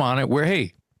fucking name on it where,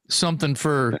 hey, something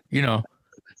for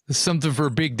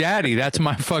Big Daddy. That's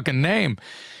my fucking name.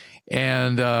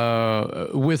 And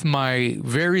with my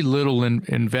very little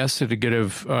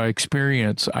investigative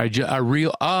experience,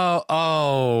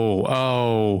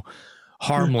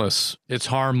 harmless. It's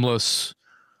harmless.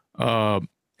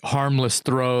 Harmless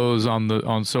throws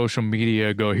on social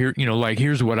media. Go here, like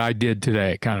here's what I did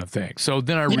today, kind of thing. So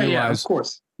then I realized of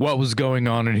course, what was going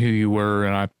on and who you were,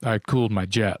 and I cooled my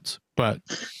jets. But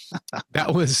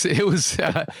it was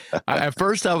at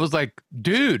first I was like,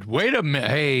 dude, wait a minute.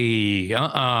 Hey,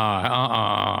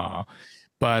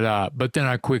 But then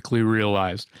I quickly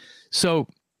realized. So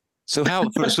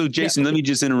Jason, let me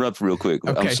just interrupt real quick.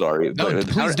 Okay. I'm sorry. No,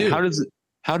 please do.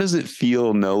 How does it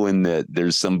feel knowing that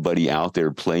there's somebody out there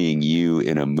playing you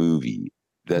in a movie?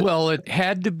 Well, it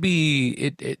had to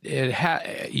be,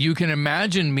 you can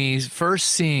imagine me first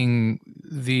seeing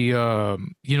the,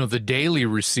 the daily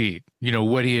receipt,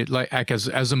 what he had like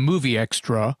as a movie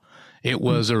extra, it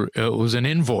was an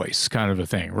invoice kind of a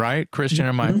thing, right? Christian,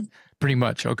 am I pretty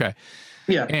much? Okay.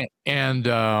 Yeah. And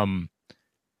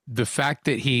the fact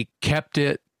that he kept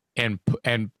it and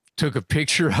took a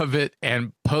picture of it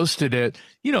and posted it,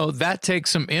 that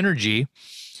takes some energy.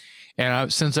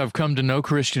 And since I've come to know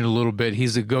Christian a little bit,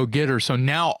 he's a go-getter. So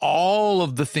now all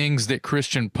of the things that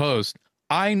Christian posts,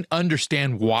 I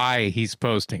understand why he's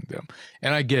posting them.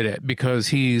 And I get it because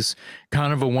he's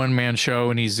kind of a one-man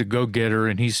show and he's a go-getter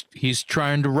and he's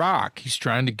trying to rock. He's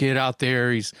trying to get out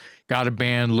there. He's got a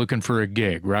band looking for a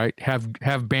gig, right?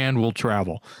 Have band will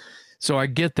travel. So I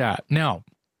get that. Now,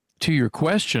 to your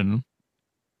question,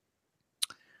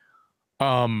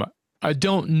 I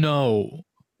don't know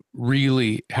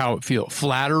really how it feels.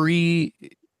 Flattery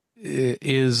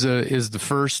is the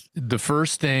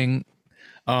first thing.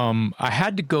 I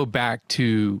had to go back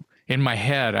to, in my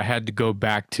head, I had to go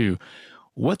back to,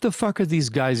 what the fuck are these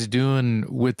guys doing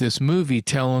with this movie,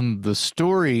 telling the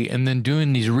story and then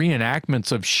doing these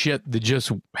reenactments of shit that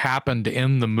just happened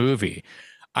in the movie?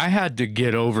 I had to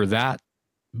get over that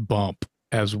bump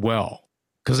as well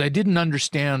because I didn't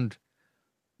understand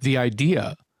the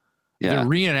idea. Yeah. They're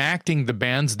reenacting the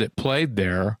bands that played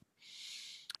there,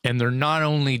 and they're not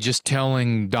only just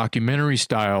telling documentary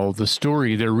style the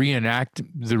story, the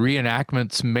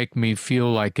reenactments make me feel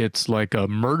like it's like a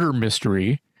murder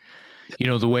mystery. You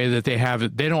know, the way that they have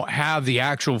it, they don't have the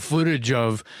actual footage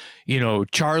of, you know,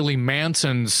 Charlie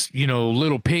Manson's, you know,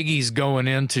 little piggies going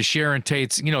into Sharon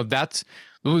Tate's, you know, there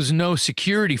was no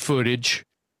security footage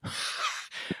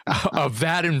of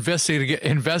that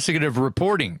investigative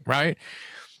reporting, right?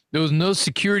 There was no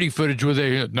security footage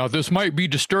where now this might be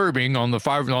disturbing on the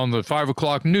 5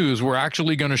 o'clock news. We're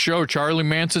actually going to show Charlie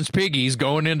Manson's piggies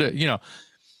going into, you know,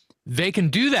 they can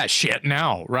do that shit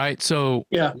now, right? So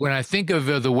when I think of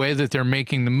the way that they're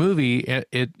making the movie,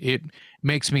 it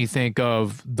makes me think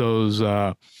of those,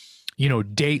 you know,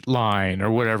 Dateline or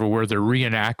whatever, where they're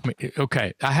reenactment.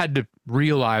 Okay, I had to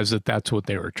realize that that's what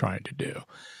they were trying to do.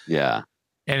 Yeah.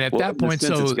 And at that point,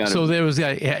 so there was,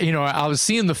 you know, I was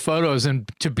seeing the photos, and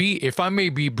if I may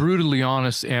be brutally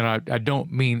honest, and I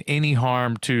don't mean any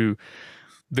harm to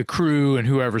the crew and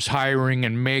whoever's hiring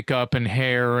and makeup and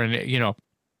hair, and, you know,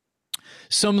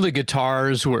 some of the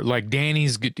guitars were like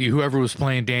whoever was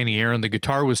playing Danny Aaron, the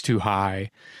guitar was too high.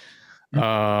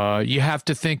 You have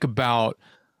to think about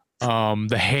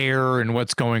the hair and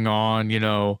what's going on, you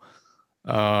know.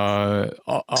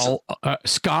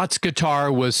 Scott's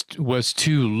guitar was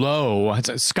too low.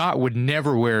 Scott would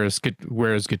never wear his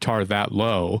guitar that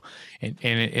low, and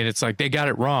it's like they got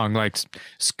it wrong. Like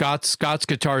Scott's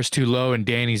guitar is too low and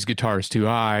Danny's guitar is too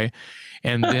high.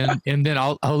 And then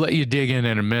I'll let you dig in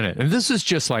a minute. And this is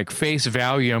just like face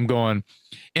value. I'm going,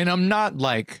 and I'm not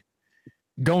like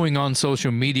going on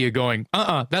social media going,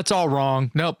 that's all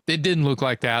wrong. Nope, it didn't look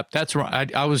like that. That's wrong.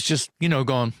 I was just, you know,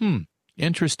 going,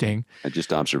 interesting.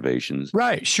 Just observations.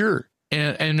 Right, sure.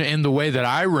 And the way that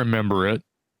I remember it,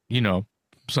 you know,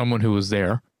 someone who was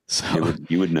there. So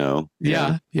you would know.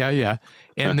 Yeah.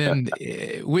 And then,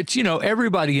 which, you know,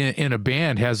 everybody in a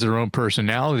band has their own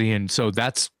personality. And so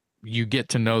you get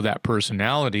to know that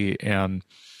personality, and,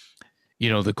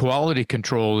 you know, the quality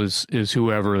control is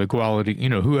whoever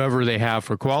they have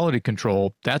for quality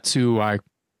control. That's who I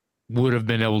would have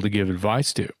been able to give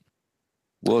advice to.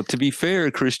 Well, to be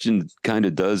fair, Christian kind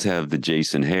of does have the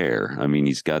Jason hair. I mean,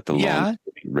 he's got the long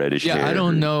reddish hair. I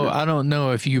don't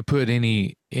know if you put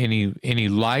any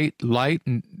light,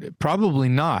 probably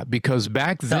not, because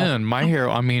back then my hair,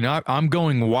 I mean, I'm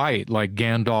going white like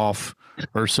Gandalf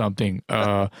or something.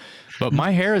 But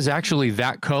my hair is actually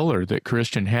that color that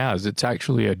Christian has. It's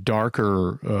actually a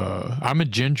darker, I'm a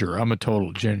ginger. I'm a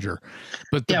total ginger.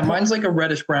 But mine's like a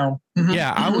reddish brown.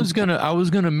 Yeah, I was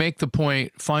gonna make the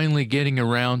point, finally getting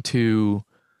around to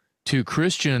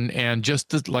Christian, and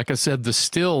just like I said, the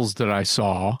stills that I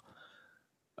saw,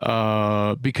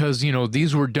 because, you know,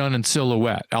 these were done in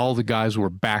silhouette. All the guys were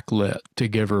backlit to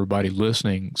give everybody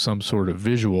listening some sort of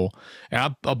visual.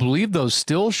 And I believe those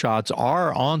still shots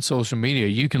are on social media.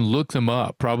 You can look them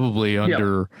up, probably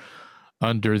under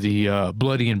the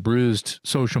Bloody and Bruised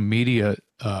social media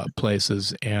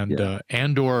places,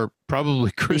 and or probably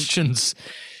Christian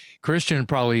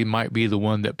probably might be the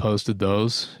one that posted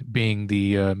those, being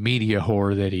the media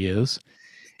whore that he is.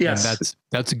 Yes, and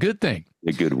that's a good thing.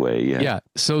 A good way, yeah. Yeah.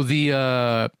 So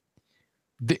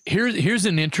here's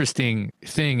an interesting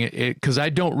thing, because I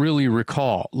don't really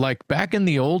recall. Like back in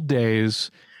the old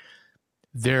days,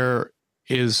 there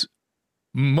is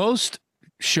most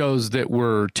shows that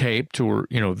were taped or,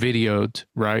 you know, videoed,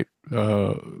 right?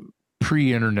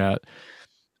 Pre-internet.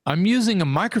 I'm using a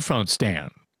microphone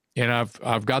stand, and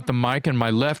I've got the mic in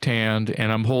my left hand,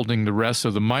 and I'm holding the rest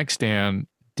of the mic stand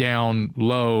down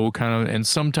low, kind of, and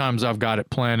sometimes I've got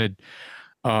it planted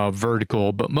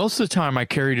vertical, but most of the time I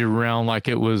carried it around like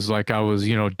it was like I was,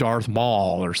 you know, Darth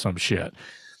Maul or some shit.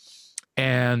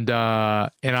 And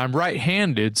I'm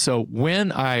right-handed, so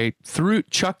when I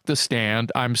chuck the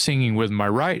stand, I'm singing with my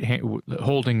right hand,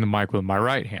 holding the mic with my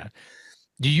right hand.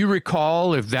 Do you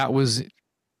recall if that was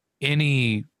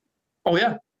any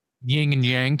yin and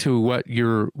yang to what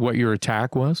your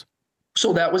attack was?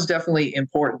 So that was definitely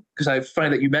important, because it's funny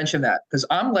that you mentioned that, because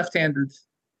I'm left-handed.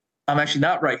 I'm actually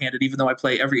not right-handed, even though I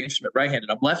play every instrument right-handed.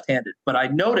 I'm left-handed. But I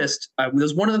noticed, it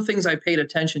was one of the things I paid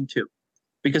attention to.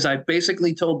 because I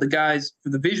basically told the guys for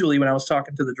the visually when I was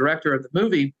talking to the director of the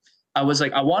movie, I was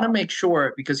like, I want to make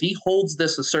sure because he holds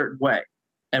this a certain way.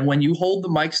 And when you hold the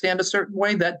mic stand a certain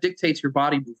way, that dictates your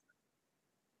body movement.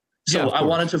 So I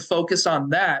wanted to focus on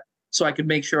that so I could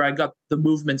make sure I got the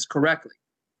movements correctly.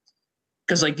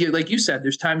 Because like you said,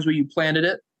 there's times where you planted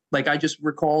it. Like I just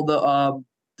recall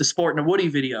the Sport and a Woody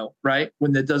video, right?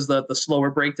 When it does the slower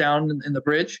breakdown in the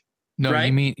bridge. No,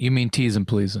 right? you mean Tease and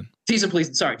Pleasing. Tease and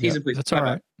Pleasing. Sorry, Tease and Pleasing. That's all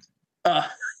right.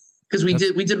 Because we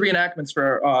did reenactments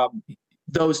for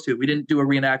those two. We didn't do a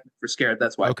reenactment for Scared.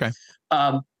 That's why. Okay.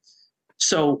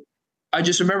 So I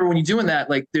just remember when you're doing that,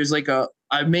 like there's like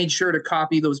I made sure to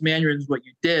copy those mannerisms, what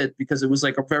you did, because it was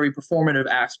like a very performative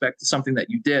aspect to something that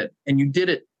you did. And you did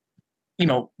it,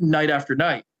 night after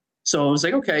night. So I was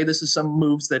like, okay, this is some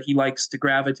moves that he likes to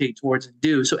gravitate towards and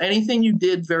do. So anything you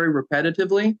did very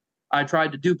repetitively, I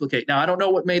tried to duplicate. Now, I don't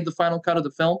know what made the final cut of the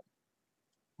film,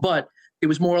 but it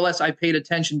was more or less I paid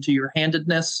attention to your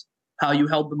handedness, how you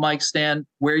held the mic stand,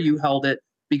 where you held it,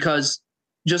 because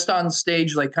just on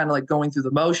stage, like kind of like going through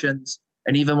the motions,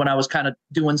 and even when I was kind of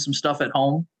doing some stuff at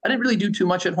home, I didn't really do too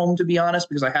much at home, to be honest,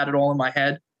 because I had it all in my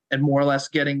head and more or less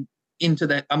getting into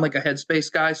that. I'm like a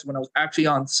headspace guy. So when I was actually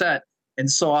on set and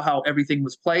saw how everything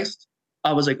was placed,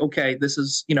 I was like, okay, this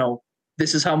is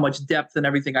how much depth and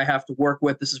everything I have to work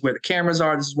with. This is where the cameras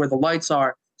are. This is where the lights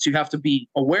are. So you have to be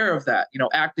aware of that.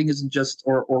 Acting isn't just,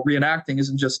 or reenacting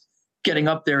isn't just getting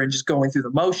up there and just going through the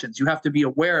motions. You have to be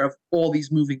aware of all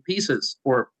these moving pieces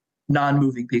or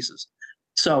non-moving pieces.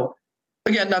 So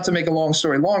again, not to make a long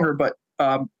story longer, but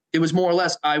it was more or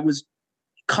less, I was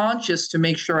conscious to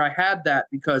make sure I had that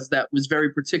because that was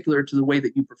very particular to the way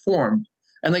that you performed.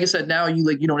 And like I said, now you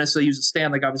don't necessarily use a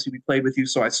stand. Like obviously we played with you,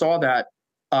 so I saw that.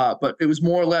 But it was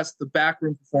more or less the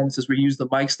backroom performances. We used the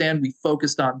mic stand. We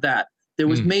focused on that. There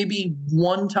was maybe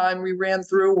one time we ran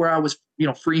through where I was,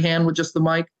 freehand with just the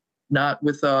mic, not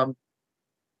with a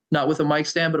mic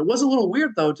stand. But it was a little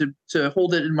weird though to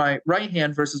hold it in my right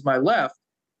hand versus my left,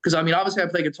 because I mean obviously I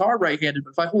play guitar right-handed,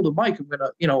 but if I hold a mic, I'm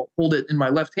gonna hold it in my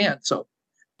left hand. So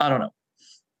I don't know.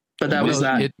 But that was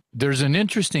that. There's an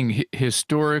interesting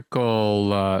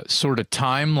historical sort of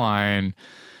timeline.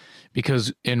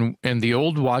 Because in the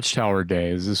old Watchtower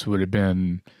days, this would have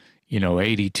been,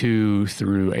 82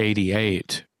 through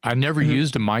 88. I never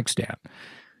used a mic stand.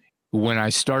 When I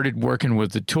started working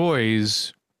with the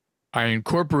toys, I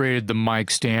incorporated the mic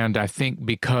stand, I think,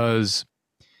 because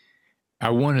I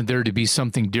wanted there to be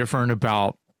something different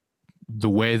about the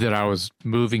way that I was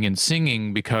moving and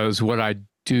singing, because what I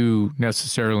do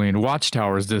necessarily in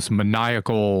Watchtower is this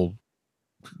maniacal,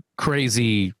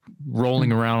 crazy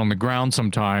rolling around on the ground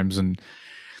sometimes, and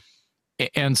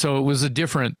so it was a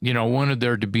different, wanted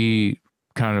there to be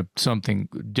kind of something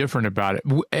different about it.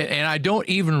 And I don't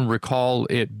even recall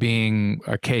it being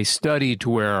a case study to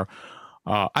where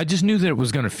I just knew that it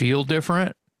was going to feel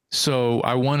different, so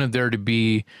I wanted there to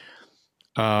be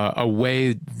a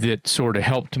way that sort of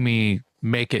helped me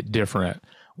make it different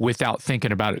without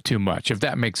thinking about it too much, if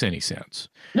that makes any sense.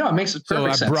 No, it makes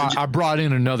perfect sense. I brought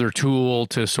in another tool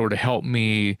to sort of help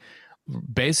me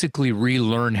basically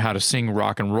relearn how to sing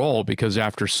rock and roll, because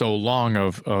after so long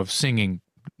of singing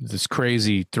this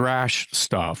crazy thrash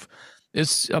stuff,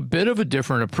 it's a bit of a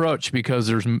different approach because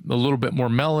there's a little bit more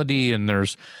melody and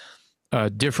there's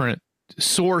different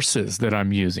sources that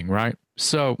I'm using, right?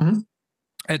 So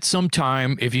at some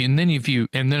time,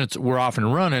 we're off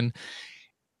and running.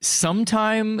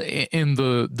 Sometime in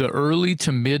the early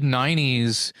to mid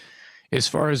 90s, as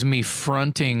far as me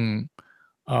fronting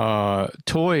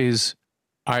toys,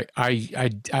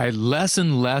 I less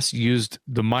and less used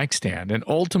the mic stand, and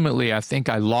ultimately I think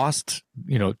I lost,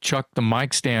 chucked the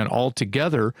mic stand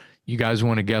altogether. You guys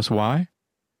want to guess why?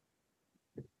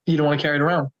 You don't want to carry it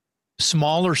around.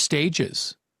 Smaller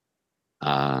stages.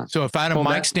 So if I had a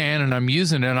mic stand and I'm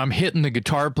using it, and I'm hitting the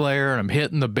guitar player and I'm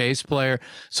hitting the bass player,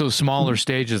 so smaller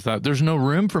stages, there's no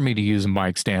room for me to use a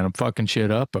mic stand. I'm fucking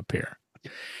shit up here.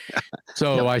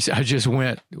 So I just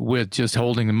went with just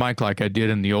holding the mic like I did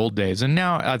in the old days. And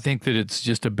now I think that it's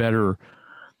just a better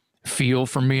feel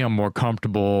for me. I'm more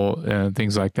comfortable and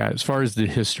things like that, as far as the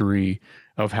history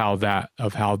of how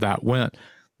that went.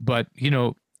 But,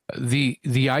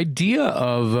 the idea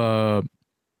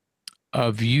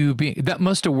of you being, that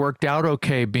must have worked out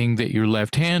okay, being that you're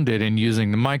left-handed and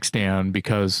using the mic stand,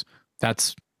 because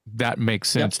that makes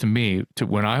sense to me.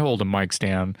 When I hold a mic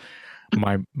stand,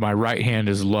 my right hand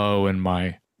is low and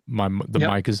the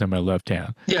mic is in my left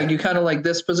hand. Yeah, you kind of like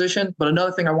this position. But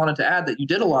another thing I wanted to add that you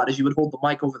did a lot is you would hold the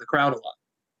mic over the crowd a lot.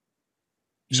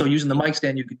 So using the mic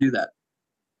stand, you could do that.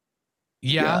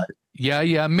 Yeah.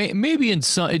 Yeah. Maybe in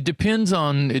some, it depends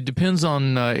on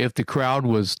if the crowd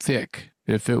was thick.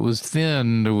 If it was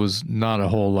thin, there was not a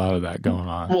whole lot of that going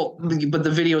on. Well, but the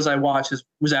videos I watched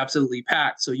was absolutely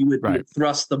packed. So you would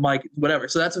thrust the mic, whatever.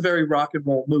 So that's a very rock and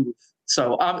roll move.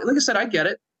 So like I said, I get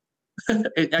it.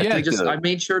 I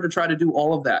made sure to try to do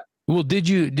all of that. Well, did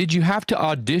you have to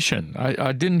audition?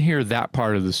 I didn't hear that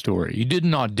part of the story. You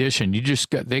didn't audition. You just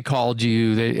they called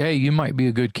you. Hey, you might be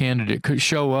a good candidate. Could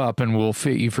show up and we'll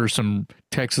fit you for some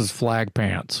Texas flag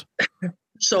pants.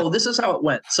 So this is how it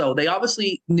went. So they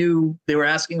obviously knew. They were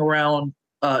asking around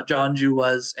John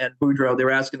Juwas and Boudreaux. They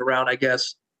were asking around, I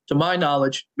guess, to my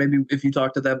knowledge, maybe if you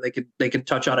talk to them, they can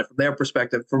touch on it from their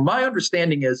perspective. From my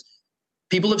understanding is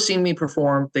people have seen me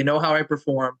perform. They know how I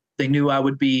perform. They knew I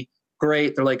would be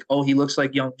great. They're like, oh, he looks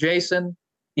like young Jason.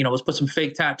 Let's put some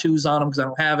fake tattoos on him because I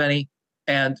don't have any,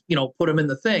 and put him in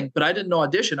the thing. But I didn't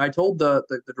audition. I told the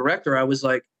director, I was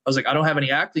like, I don't have any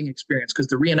acting experience, because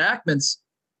the reenactments,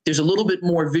 there's a little bit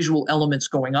more visual elements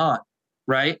going on,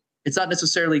 right? It's not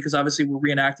necessarily, because obviously we're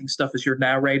reenacting stuff as you're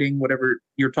narrating whatever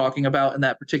you're talking about in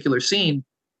that particular scene.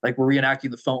 Like we're reenacting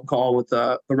the phone call with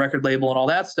the record label and all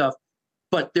that stuff.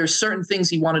 But there's certain things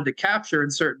he wanted to capture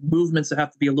and certain movements that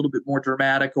have to be a little bit more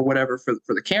dramatic or whatever for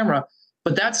the camera.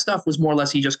 But that stuff was more or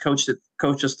less, he just coached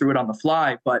us through it on the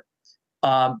fly. But,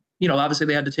 obviously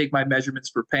they had to take my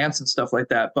measurements for pants and stuff like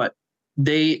that. But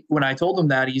when I told him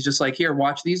that, he's just like, here,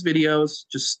 watch these videos,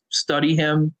 just study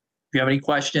him. If you have any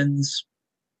questions,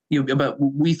 but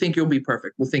we think you'll be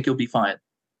perfect. We think you'll be fine.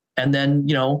 And then,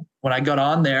 when I got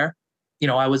on there,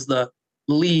 I was the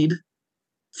lead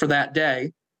for that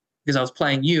day because I was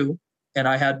playing you, and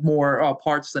I had more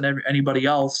parts than anybody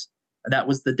else. And that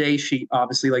was the day sheet.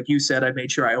 Obviously, like you said, I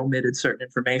made sure I omitted certain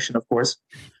information, of course.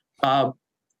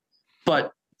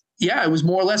 But yeah, it was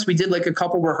more or less, we did like a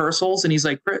couple rehearsals, and he's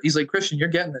like, Christian, you're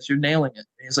getting this, you're nailing it.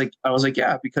 And he's like, I was like,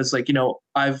 yeah, because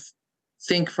I've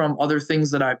think from other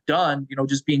things that I've done,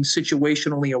 just being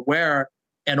situationally aware,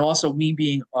 and also me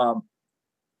being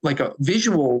like a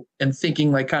visual and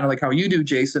thinking like kind of like how you do,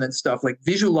 Jason, and stuff, like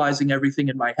visualizing everything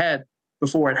in my head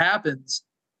before it happens.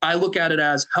 I look at it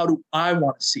as, how do I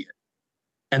want to see it?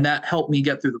 And that helped me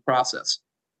get through the process.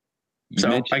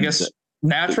 So I guess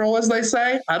natural, as they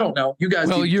say. I don't know. You guys.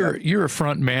 Well, you're a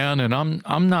front man, and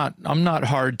I'm not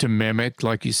hard to mimic.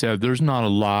 Like you said, there's not a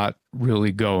lot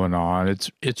really going on.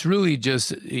 It's really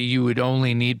just, you would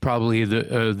only need probably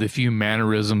the few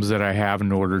mannerisms that I have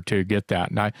in order to get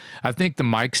that. And I think the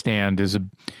mic stand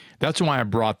that's why I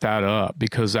brought that up,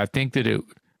 because I think that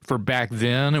for back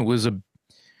then it was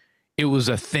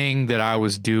a thing that I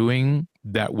was doing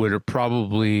that would have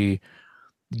probably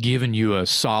given you a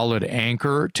solid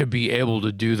anchor to be able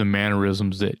to do the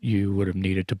mannerisms that you would have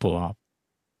needed to pull off.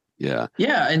 Yeah.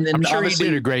 Yeah. And I'm sure you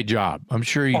did a great job. I'm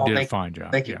sure you did a fine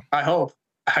job. Thank you. I hope.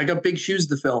 I got big shoes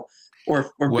to fill,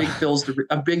 or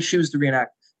big shoes to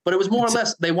reenact. But it was more or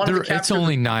less, they wanted to capture. It's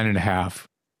only 9.5.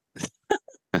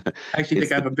 I actually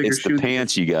think I have a bigger shoe. It's the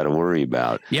pants you got to worry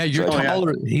about. Yeah, you're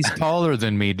taller. Yeah. He's taller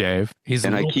than me, Dave. He's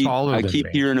taller than me. I keep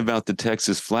hearing about the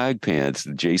Texas flag pants,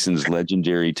 Jason's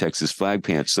legendary Texas flag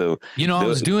pants. So, I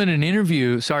was doing an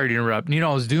interview. Sorry to interrupt.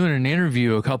 I was doing an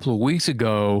interview a couple of weeks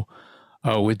ago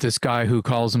with this guy who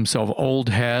calls himself Old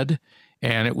Head.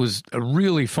 And it was a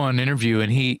really fun interview. And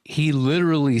he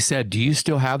literally said, "Do you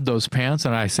still have those pants?"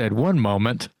 And I said, "One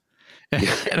moment."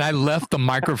 And I left the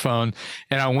microphone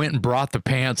and I went and brought the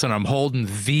pants, and I'm holding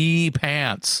the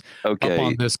pants up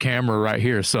on this camera right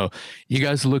here. So you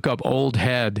guys look up Old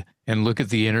Head and look at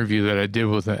the interview that I did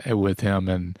with him.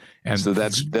 And so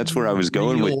that's where I was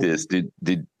going with this. Did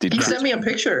he sent me a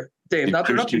picture, Dave? Not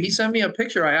to interrupt you. He sent me a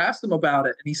picture. I asked him about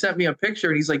it, and he sent me a picture,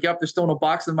 and he's like, "Yep, they're still in a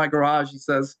box in my garage." He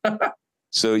says.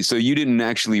 So you didn't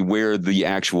actually wear the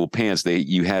actual pants.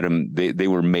 You had them. They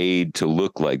were made to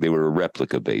look like they were a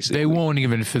replica, basically. They won't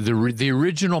even fit. The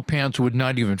original pants would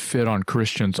not even fit on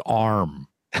Christian's arm.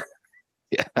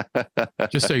 Yeah.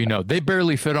 Just so you know, they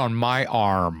barely fit on my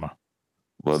arm.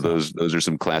 Well, those are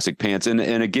some classic pants, and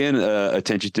again,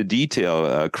 attention to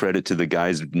detail. Credit to the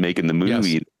guys making the movie.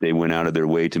 Yes. They went out of their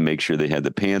way to make sure they had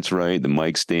the pants right. The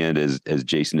mic stand, as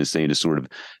Jason is saying, is sort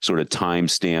of time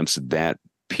stamps that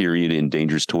period in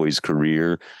Dangerous Toys'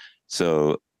 career.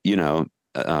 So,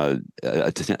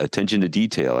 attention to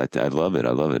detail. I love it. I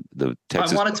love it.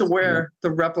 I wanted to wear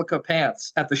the replica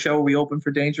pants at the show we opened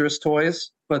for Dangerous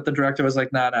Toys, but the director was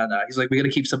like, no. He's like, we got to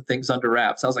keep some things under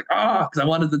wraps. I was like, because I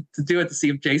wanted to do it to see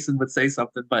if Jason would say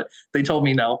something, but they told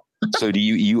me no. So do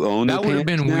you own that? Would have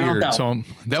been weird. No. So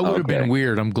that would have been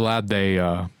weird. I'm glad they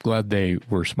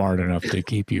were smart enough to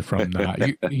keep you from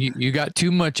that. You got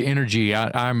too much energy.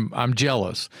 I'm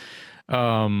jealous.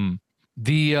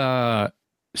 The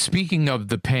speaking of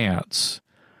the pants,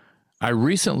 I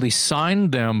recently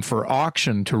signed them for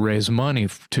auction to raise money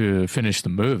to finish the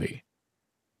movie.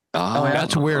 Oh, yeah.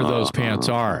 That's where those pants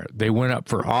are. They went up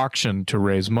for auction to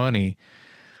raise money.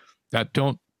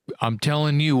 I'm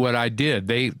telling you what I did.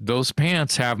 Those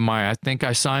pants have I think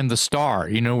I signed the star.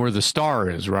 You know where the star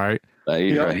is, right?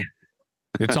 Right.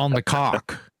 It's on the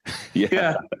cock.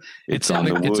 Yeah. It's on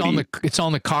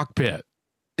the cockpit.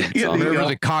 Wherever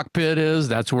the cockpit is,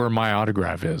 that's where my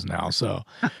autograph is now. So,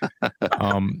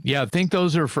 I think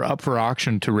those are up for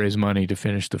auction to raise money to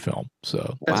finish the film.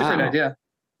 So that's a great idea.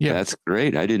 Yeah, that's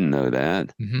great. I didn't know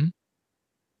that. Mm-hmm.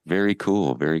 Very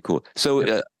cool. Very cool. So,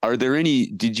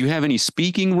 did you have any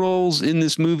speaking roles in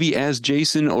this movie as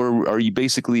Jason, or are you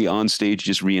basically on stage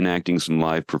just reenacting some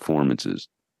live performances?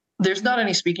 There's not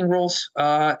any speaking roles.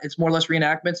 It's more or less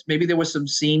reenactments. Maybe there was some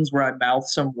scenes where I mouthed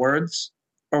some words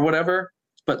or whatever.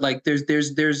 But like there's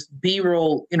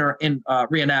B-roll in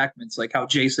reenactments, like how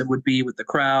Jason would be with the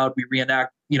crowd. We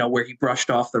reenact, where he brushed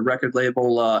off the record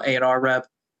label A&R rep,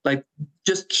 like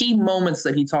just key moments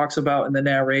that he talks about in the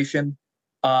narration.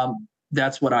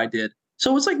 That's what I did.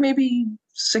 So it's like maybe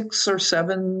 6 or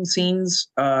 7 scenes.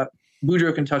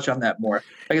 Boudreaux can touch on that more.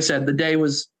 Like I said, the day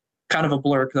was kind of a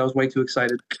blur because I was way too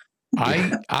excited.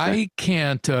 I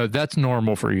can't, that's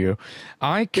normal for you.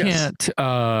 I can't,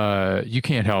 you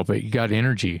can't help it. You got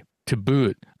energy to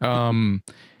boot.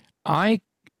 I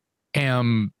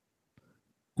am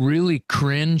really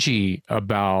cringy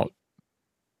about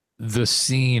the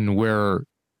scene where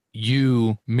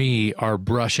me are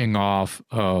brushing off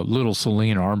little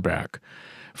Celine Armbeck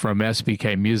from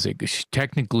SBK Music.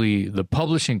 Technically the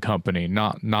publishing company,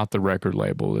 not the record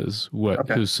label, is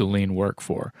who Celine worked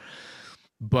for.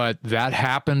 But that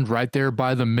happened right there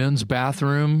by the men's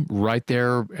bathroom, right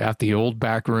there at the old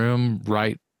back room,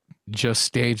 right just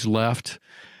stage left.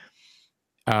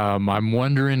 I'm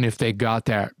wondering if they got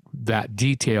that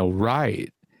detail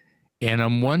right. And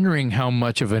I'm wondering how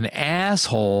much of an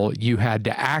asshole you had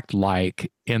to act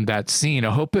like in that scene. I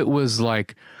hope it was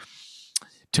like,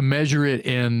 to measure it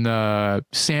in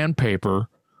sandpaper,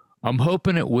 I'm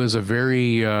hoping it was a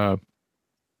very,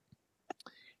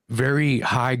 very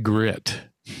high grit.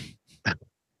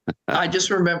 I just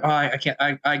remember I can't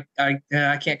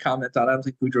comment on it. I don't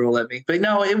think Boudreaux will let me. But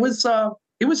no, it was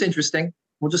interesting.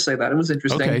 We'll just say that it was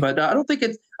interesting. Okay. But I think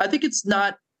it's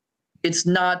not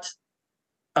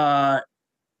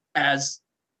as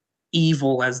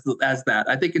evil as that.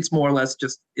 I think it's more or less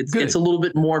just it's a little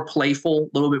bit more playful,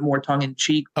 a little bit more tongue in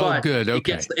cheek. But good.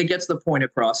 Okay. It gets the point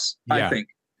across. Yeah. I think.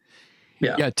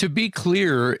 Yeah. To be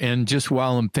clear, and just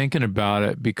while I'm thinking about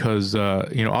it, because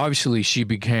obviously she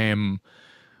became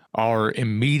our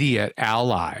immediate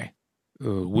ally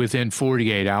within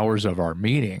 48 hours of our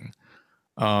meeting.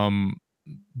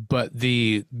 But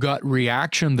the gut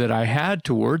reaction that I had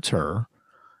towards her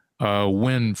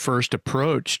when first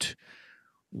approached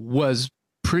was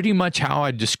pretty much how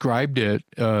I described it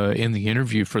in the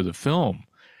interview for the film,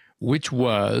 which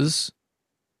was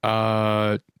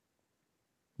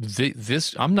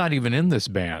this. I'm not even in this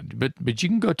band, but you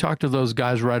can go talk to those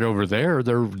guys right over there.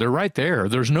 They're right there.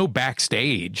 There's no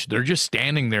backstage. They're just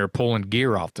standing there pulling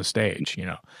gear off the stage,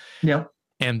 Yeah.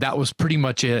 And that was pretty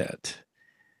much it.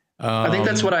 I think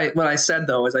that's what I said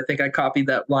though, is I think I copied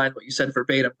that line, what you said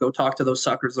verbatim, go talk to those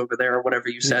suckers over there or whatever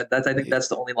you said. I think that's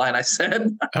the only line I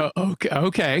said.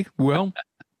 Okay. Well,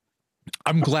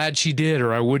 I'm glad she did,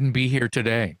 or I wouldn't be here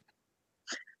today.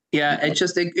 Yeah,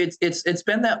 it's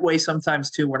been that way sometimes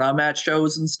too, when I'm at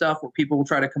shows and stuff where people will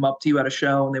try to come up to you at a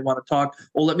show and they want to talk.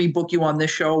 Well, let me book you on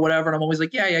this show or whatever. And I'm always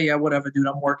like, yeah, whatever, dude,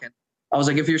 I'm working. I was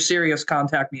like, if you're serious,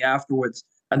 contact me afterwards.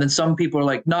 And then some people are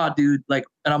like, nah, dude, like,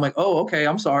 and I'm like, oh, okay,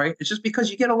 I'm sorry. It's just because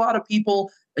you get a lot of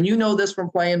people, and you know this from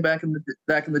playing back in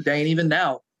the day, and even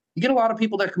now, you get a lot of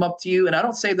people that come up to you, and I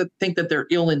don't think that they're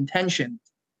ill-intentioned,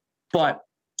 but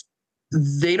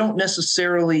they don't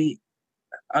necessarily,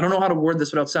 I don't know how to word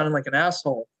this without sounding like an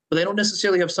asshole, but they don't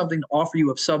necessarily have something to offer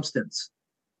you of substance.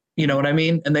 You know what I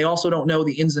mean? And they also don't know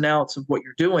the ins and outs of what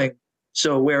you're doing.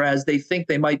 So whereas they think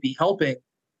they might be helping,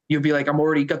 you'd be like, I'm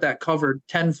already got that covered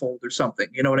tenfold or something.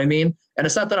 You know what I mean? And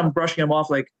it's not that I'm brushing them off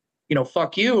like,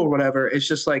 fuck you or whatever. It's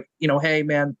just like, hey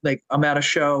man, like I'm at a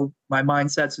show, my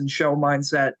mindset's in show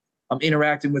mindset. I'm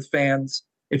interacting with fans.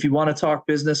 If you want to talk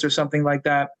business or something like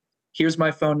that, here's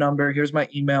my phone number. Here's my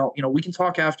email. We can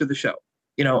talk after the show.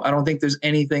 I don't think there's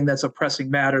anything that's a pressing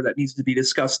matter that needs to be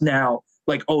discussed now.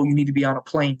 Like, oh, you need to be on a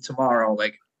plane tomorrow.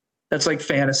 Like that's like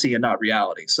fantasy and not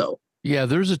reality. So yeah,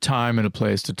 there's a time and a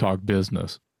place to talk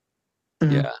business.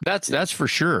 Yeah, that's for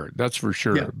sure. That's for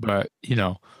sure. Yeah. But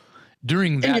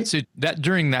during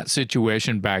that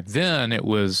situation back then, it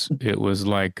was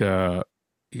like,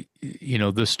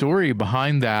 the story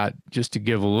behind that, just to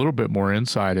give a little bit more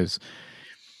insight, is,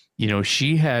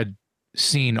 she had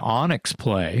seen Onyx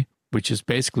play, which is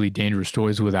basically Dangerous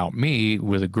Toys without me,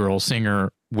 with a girl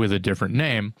singer with a different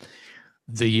name,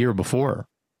 the year before.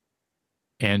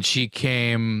 And she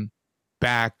came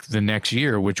back the next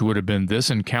year, which would have been this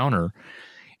encounter,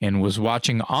 and was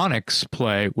watching Onyx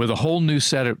play with a whole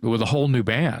new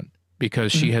band,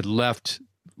 because she had left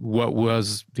what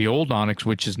was the old Onyx,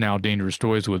 which is now Dangerous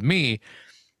Toys with me.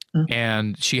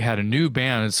 And she had a new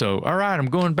band. And so, all right, I'm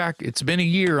going back. It's been a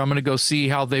year. I'm going to go see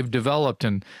how they've developed.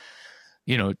 And,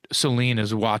 Celine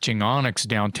is watching Onyx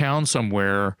downtown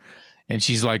somewhere, and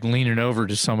she's like leaning over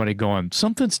to somebody going,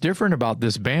 something's different about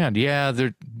this band. Yeah,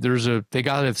 they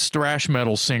got a thrash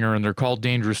metal singer, and they're called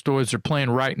Dangerous Toys. They're playing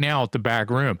right now at the back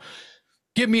room.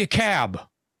 Give me a cab.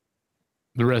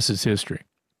 The rest is history.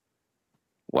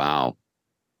 Wow.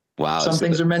 Some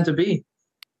things are meant to be.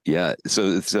 Yeah.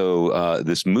 So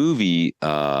this movie,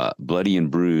 Bloody and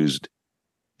Bruised,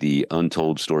 the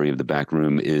untold story of the back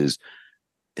room,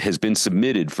 has been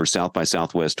submitted for South by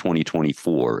Southwest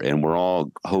 2024. And we're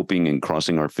all hoping and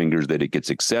crossing our fingers that it gets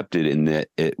accepted and that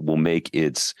it will make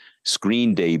its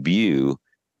screen debut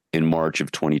in March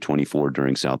of 2024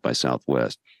 during South by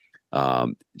Southwest.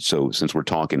 So since we're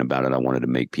talking about it, I wanted to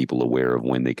make people aware of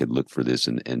when they could look for this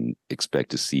and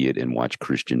expect to see it and watch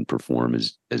Christian perform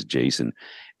as Jason.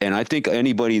 And I think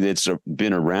anybody that's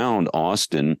been around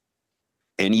Austin,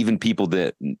 and even people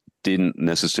that didn't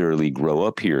necessarily grow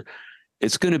up here,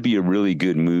 it's going to be a really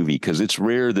good movie, because it's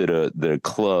rare that the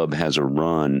club has a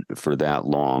run for that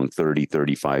long, 30,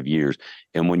 35 years.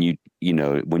 And when you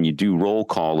do roll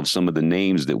call of some of the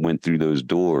names that went through those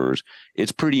doors,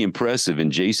 it's pretty impressive.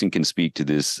 And Jason can speak to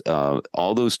this.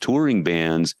 All those touring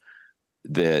bands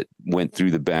that went through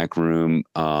the back room,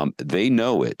 they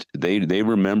know it. They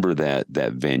remember that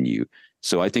venue.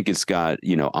 So I think it's got,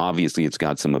 obviously it's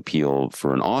got some appeal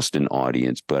for an Austin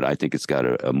audience, but I think it's got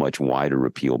a much wider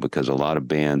appeal, because a lot of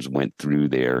bands went through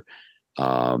there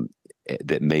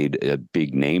that made a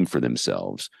big name for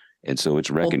themselves. And so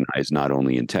it's recognized not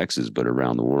only in Texas, but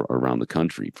around the world, around the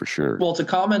country, for sure. Well, to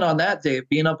comment on that, Dave,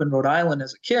 being up in Rhode Island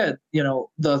as a kid,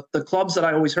 the clubs that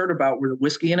I always heard about were the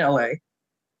Whiskey in LA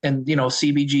and, was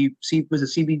it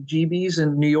CBGBs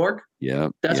in New York? Yeah.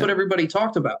 That's what everybody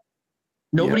talked about.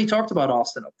 Nobody talked about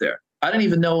Austin up there. I didn't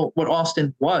even know what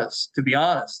Austin was, to be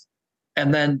honest.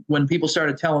 And then when people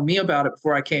started telling me about it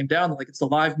before I came down, they're like, it's the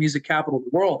live music capital of the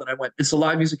world. And I went, it's the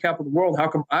live music capital of the world. How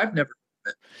come I've never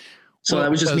heard of it? So that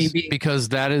was just me being... Because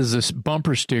that is this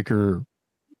bumper sticker.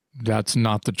 That's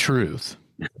not the truth.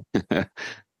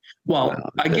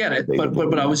 Well, I get it.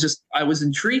 But I was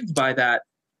intrigued by that.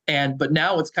 But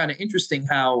now it's kind of interesting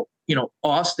how,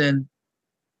 Austin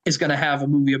is going to have a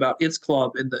movie about its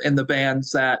club and the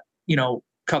bands that,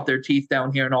 cut their teeth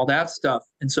down here and all that stuff.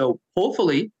 And so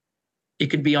hopefully it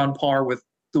could be on par with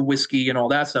the Whiskey and all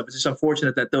that stuff. It's just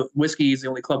unfortunate that the Whiskey is the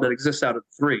only club that exists out of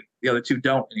the three. The other two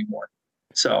don't anymore.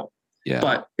 So, yeah.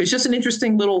 But it's just an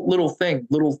interesting little thing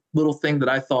that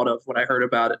I thought of when I heard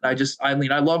about it.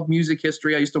 I love music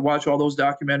history. I used to watch all those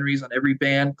documentaries on every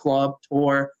band, club,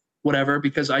 tour, whatever,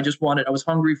 because I was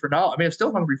hungry for knowledge. I mean, I'm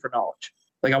still hungry for knowledge.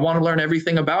 Like, I want to learn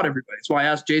everything about everybody. That's why I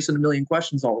ask Jason a million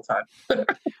questions all the time.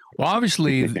 Well,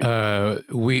 obviously,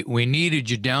 we needed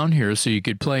you down here so you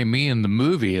could play me in the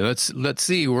movie. Let's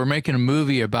see. We're making a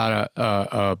movie about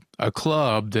a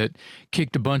club that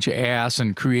kicked a bunch of ass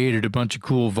and created a bunch of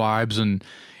cool vibes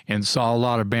and saw a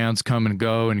lot of bands come and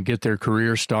go and get their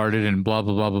career started and blah,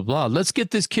 blah, blah, blah, blah. Let's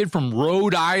get this kid from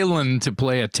Rhode Island to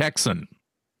play a Texan,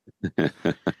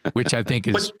 which I think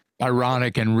is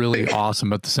ironic and really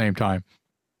awesome at the same time.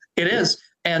 It is.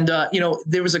 And,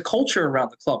 there was a culture around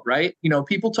the club, right?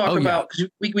 People talk about,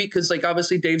 because like,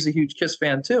 obviously Dave's a huge Kiss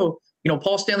fan too.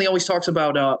 Paul Stanley always talks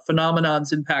about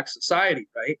phenomenons impact society,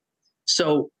 right?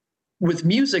 So with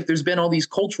music, there's been all these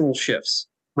cultural shifts,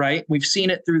 right? We've seen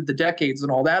it through the decades and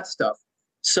all that stuff.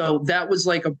 So that was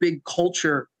like a big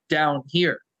culture down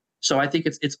here. So I think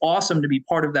it's awesome to be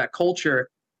part of that culture,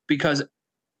 because,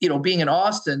 being in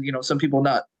Austin, some people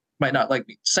might not like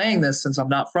me saying this since I'm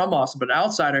not from Austin, but an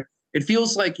outsider, it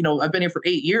feels like, I've been here for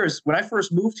 8 years. When I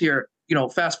first moved here,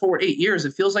 fast forward 8 years,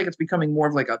 it feels like it's becoming more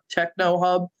of like a techno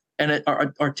hub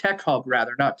or tech hub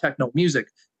rather, not techno music,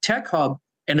 tech hub.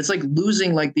 And it's like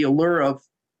losing like the allure of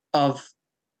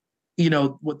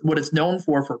what it's known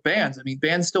for bands. I mean,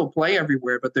 bands still play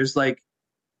everywhere, but there's like,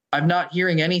 I'm not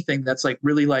hearing anything that's like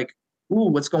really like, ooh,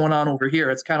 what's going on over here?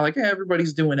 It's kind of like, hey,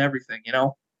 everybody's doing everything, Yeah.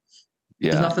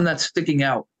 There's nothing that's sticking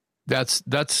out. That's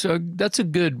a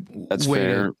good That's way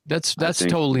fair. to, that's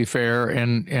totally fair.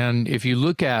 And if you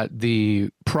look at the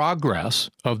progress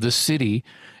of the city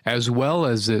as well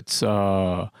as its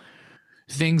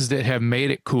things that have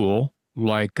made it cool,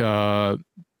 like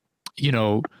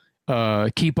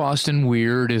Keep Austin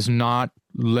Weird is not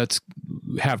let's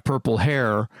have purple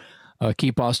hair.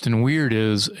 Keep Austin Weird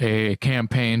is a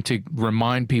campaign to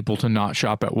remind people to not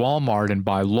shop at Walmart and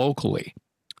buy locally,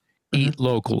 eat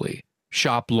locally,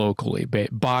 shop locally,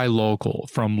 buy local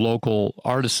from local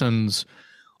artisans,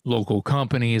 local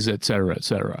companies, et cetera, et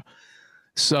cetera.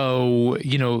 So,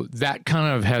 that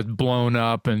kind of had blown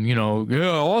up and,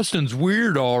 yeah, Austin's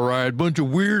weird, all right. Bunch of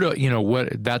weird,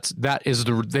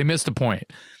 they missed the point.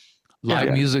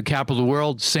 Live music capital of the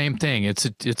world, same thing. It's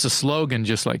a slogan,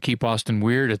 just like Keep Austin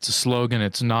Weird. It's a slogan.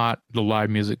 It's not the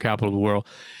live music capital of the world.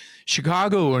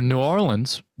 Chicago or New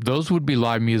Orleans, those would be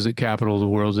live music capital of the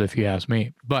world if you ask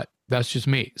me. But that's just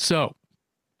me. So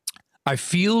I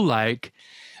feel like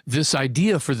this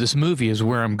idea for this movie is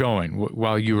where I'm going.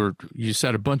 While you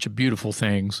said a bunch of beautiful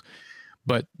things,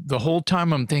 but the whole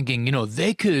time I'm thinking,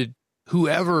 they could,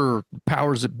 whoever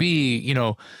powers it be,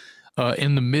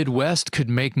 in the Midwest could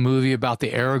make a movie about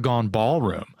the Aragon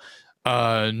Ballroom.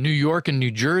 New York and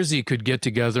New Jersey could get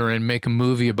together and make a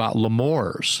movie about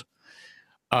L'Amour's.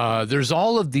 There's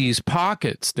all of these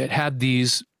pockets that had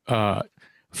these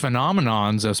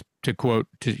phenomenons, as to quote,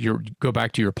 go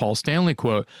back to your Paul Stanley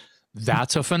quote,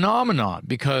 that's a phenomenon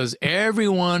because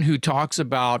everyone who talks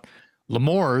about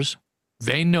L'Amour's,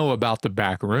 they know about the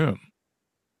back room.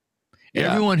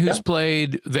 Yeah. Everyone who's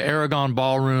played the Aragon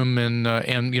Ballroom and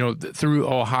through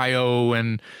Ohio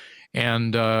and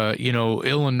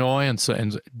Illinois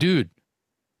and dude,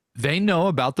 they know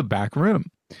about the back room.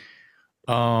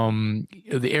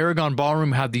 The Aragon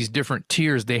Ballroom had these different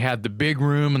tiers. They had the big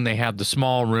room and they had the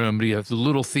small room. You have the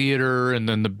little theater and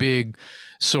then the big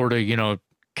sort of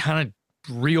kind of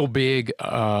real big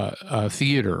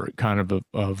theater kind of a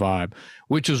vibe,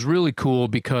 which was really cool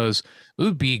because it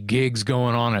would be gigs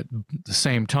going on at the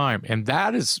same time. And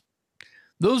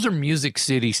those are music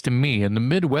cities to me. In the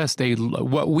Midwest,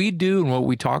 what we do and what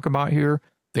we talk about here,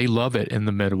 they love it in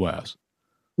the Midwest.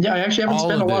 Yeah, I actually haven't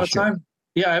spent a lot of time.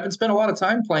 Yeah, I haven't spent a lot of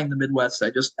time playing the Midwest.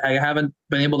 I haven't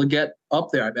been able to get up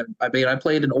there. I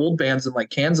played in old bands in like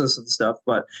Kansas and stuff,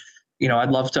 but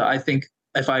I'd love to. I think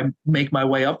if I make my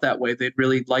way up that way, they'd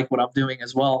really like what I'm doing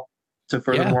as well. To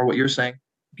furthermore what you're saying.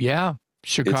 Yeah,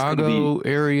 Chicago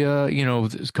area.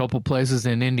 There's a couple places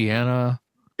in Indiana.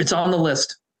 It's on the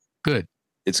list. Good.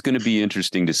 It's going to be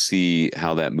interesting to see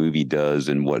how that movie does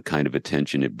and what kind of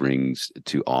attention it brings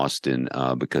to Austin.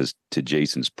 Because to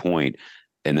Jason's point,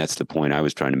 and that's the point I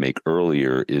was trying to make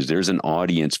earlier, is there's an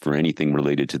audience for anything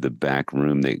related to the back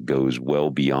room that goes well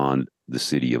beyond the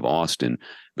city of Austin,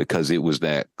 because it was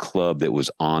that club that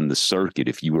was on the circuit.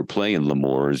 If you were playing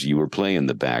L'Amour's, you were playing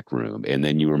the back room, and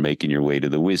then you were making your way to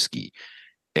the whiskey.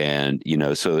 And,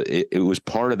 so it was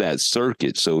part of that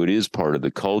circuit. So it is part of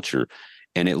the culture,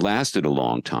 and it lasted a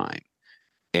long time.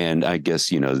 And I guess,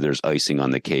 there's icing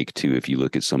on the cake too. If you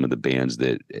look at some of the bands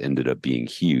that ended up being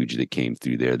huge that came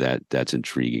through there, that's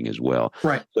intriguing as well.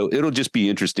 Right. So it'll just be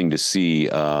interesting to see.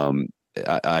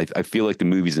 I feel like the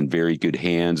movie's in very good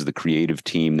hands. The creative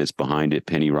team that's behind it,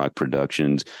 Penny Rock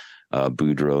Productions,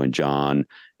 Boudreaux and John,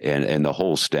 and the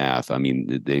whole staff. I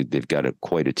mean, they've got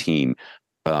quite a team.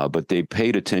 But they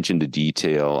paid attention to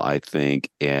detail, I think,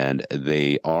 and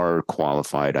they are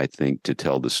qualified, I think, to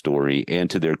tell the story. And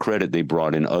to their credit, they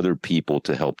brought in other people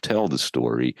to help tell the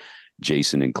story,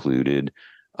 Jason included.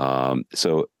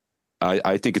 So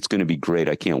I think it's going to be great.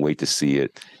 I can't wait to see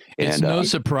it. It's no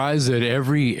surprise that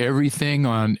everything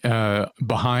on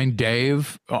behind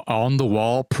Dave on the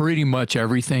wall, pretty much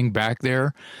everything back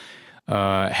there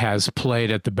has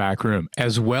played at the back room,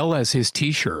 as well as his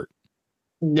T-shirt.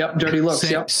 Yep, Dirty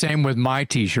Looks. Same with my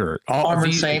T-shirt.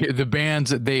 Armored Saint. The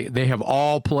bands that they have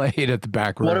all played at the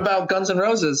back room. What about Guns N'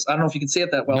 Roses? I don't know if you can see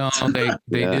it that well. No,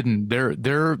 they didn't.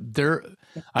 They're.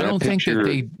 I don't think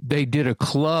that they did a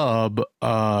club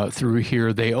through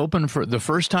here. They opened for the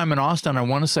first time in Austin. I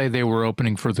want to say they were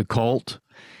opening for the Cult,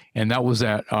 and that was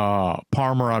at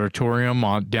Palmer Auditorium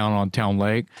down on Town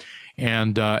Lake.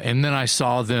 And then I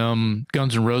saw them,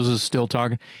 Guns N' Roses, still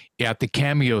talking at the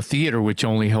Cameo Theater, which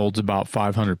only holds about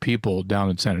 500 people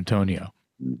down in San Antonio.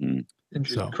 Mm-hmm.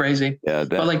 So crazy. Yeah,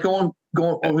 but like going.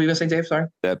 What were you gonna say, Dave? Sorry.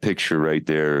 That picture right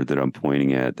there that I'm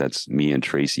pointing at, that's me and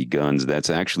Tracy Guns. That's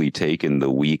actually taken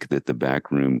the week that the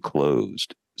back room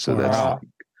closed. So that's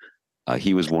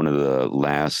he was one of the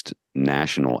last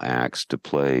national acts to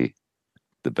play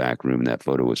the back room that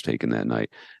photo was taken that night.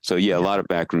 So yeah, a lot of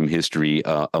backroom history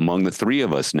among the three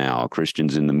of us now.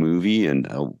 Christian's in the movie, and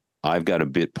I've got a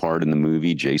bit part in the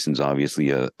movie. Jason's obviously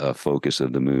a focus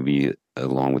of the movie,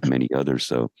 along with many others.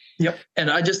 So yep. And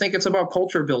I just think it's about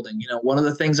culture building. You know, one of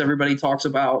the things everybody talks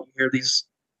about, you hear these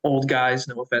old guys,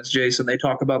 no offense, Jason, they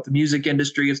talk about the music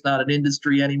industry. It's not an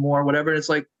industry anymore, whatever. And it's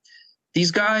like, these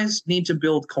guys need to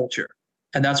build culture.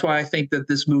 And that's why I think that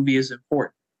this movie is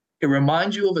important. It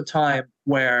reminds you of a time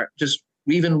where, just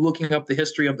even looking up the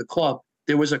history of the club,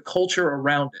 there was a culture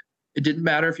around it. It didn't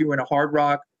matter if you were in a hard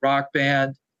rock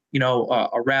band, you know,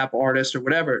 a rap artist or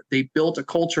whatever. They built a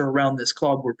culture around this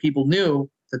club where people knew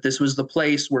that this was the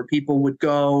place where people would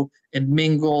go and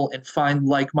mingle and find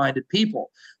like-minded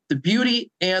people. The beauty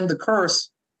and the curse,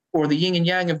 or the yin and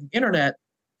yang of the internet,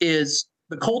 is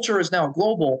the culture is now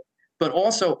global, but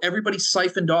also everybody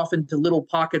siphoned off into little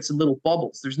pockets and little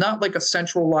bubbles. There's not like a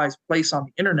centralized place on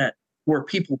the internet where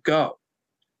people go,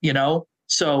 you know?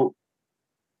 So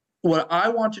what I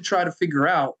want to try to figure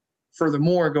out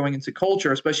furthermore going into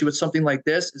culture, especially with something like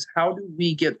this, is how do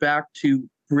we get back to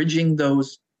bridging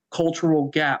those cultural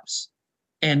gaps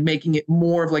and making it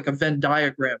more of like a Venn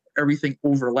diagram where everything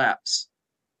overlaps.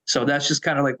 So that's just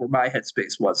kind of like where my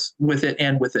headspace was with it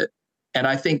and with it. And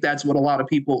I think that's what a lot of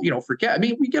people, you know, forget. I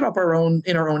mean, we get up in our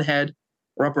own head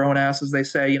or up our own ass, as they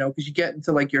say, you know, because you get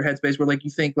into like your headspace where like you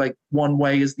think like one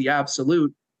way is the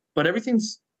absolute, but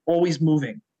everything's always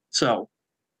moving. So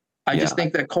I just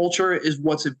think that culture is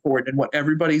what's important and what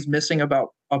everybody's missing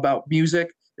about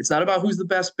music. It's not about who's the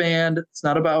best band. It's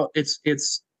not about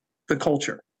it's the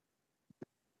culture.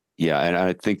 Yeah, and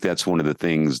I think that's one of the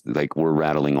things, like we're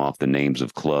rattling off the names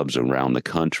of clubs around the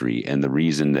country. And the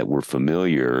reason that we're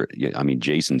familiar, I mean,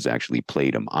 Jason's actually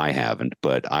played them. I haven't,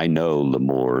 but I know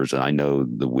L'Amour's, and I know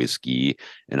the Whiskey,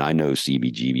 and I know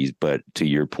CBGB's. But to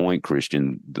your point,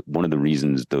 Christian, one of the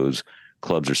reasons those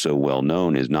clubs are so well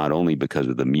known is not only because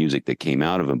of the music that came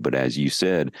out of them, but as you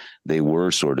said, they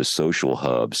were sort of social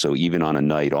hubs. So even on a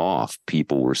night off,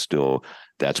 people were still,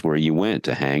 that's where you went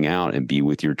to hang out and be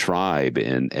with your tribe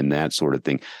and that sort of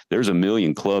thing. There's a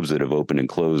million clubs that have opened and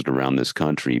closed around this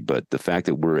country, but the fact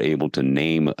that we're able to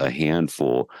name a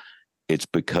handful, it's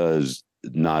because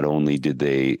not only did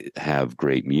they have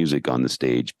great music on the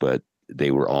stage, but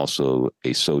they were also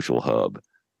a social hub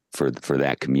for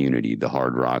that community, the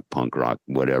hard rock, punk rock,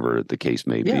 whatever the case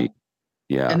may be.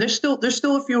 Yeah. And there's still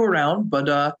a few around, but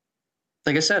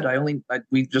like I said,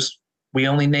 we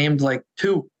only named like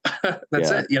two.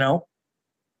 That's it, you know.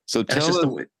 So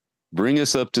bring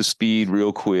us up to speed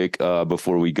real quick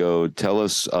before we go. Tell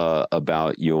us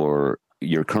about your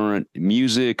current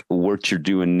music, what you're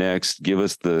doing next. Give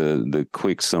us the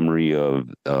quick summary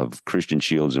of Christian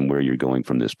Shields and where you're going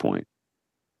from this point.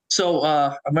 So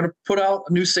I'm going to put out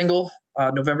a new single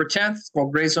November 10th. It's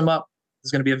called Raise 'Em Up. There's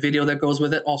going to be a video that goes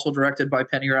with it, also directed by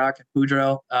Penny Rock and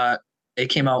Boudreaux. It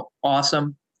came out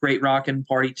awesome. Great rockin'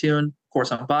 party tune. Of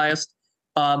course, I'm biased.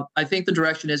 I think the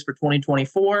direction is for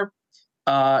 2024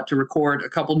 to record a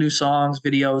couple new songs,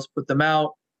 videos, put them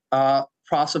out,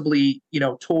 possibly, you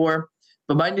know, tour.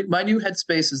 But my new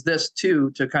headspace is this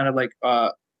too, to kind of like,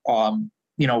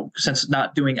 you know, since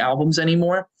not doing albums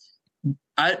anymore,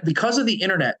 because of the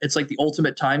internet, it's like the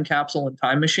ultimate time capsule and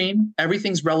time machine.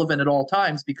 Everything's relevant at all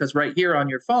times because right here on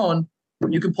your phone,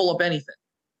 you can pull up anything.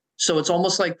 So it's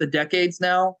almost like the decades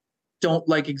now don't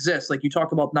like exist. Like you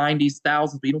talk about 90s,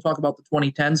 thousands, but you don't talk about the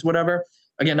 2010s, whatever.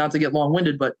 Again, not to get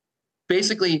long-winded, but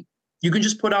basically you can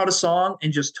just put out a song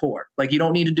and just tour. Like you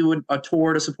don't need to do a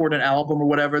tour to support an album or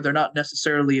whatever. They're not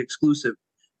necessarily exclusive.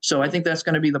 So I think that's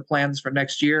going to be the plans for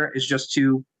next year, is just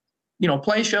to, you know,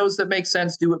 play shows that make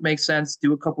sense, do what makes sense,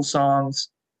 do a couple songs,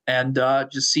 and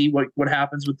just see what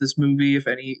happens with this movie,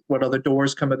 what other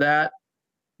doors come of that.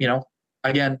 You know,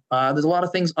 again, there's a lot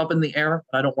of things up in the air.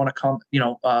 I don't want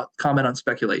to comment on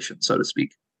speculation, so to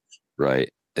speak. Right.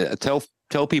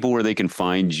 Tell people where they can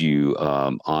find you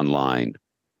online.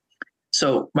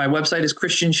 So my website is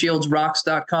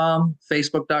christianshieldsrocks.com,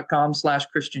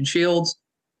 facebook.com/Christian Shields,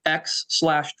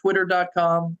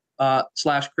 x/twitter.com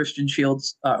 /Christian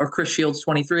Shields or Chris Shields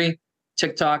 23,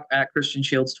 TikTok @Christian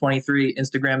Shields 23,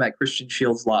 Instagram @Christian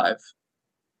Shields Live.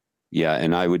 Yeah,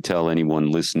 and I would tell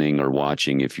anyone listening or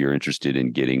watching, if you're interested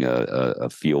in getting a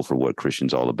feel for what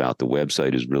Christian's all about, the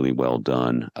website is really well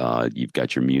done. You've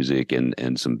got your music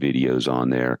and some videos on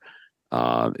there.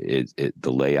 The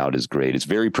layout is great. It's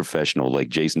very professional. Like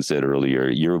Jason said earlier,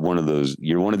 you're one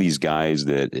of these guys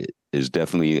that is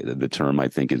definitely, the term I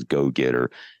think is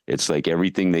go-getter. It's like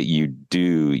everything that you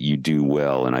do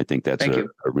well. And I think that's a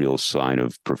real sign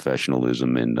of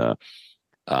professionalism. And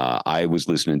I was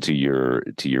listening to your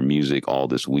music all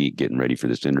this week, getting ready for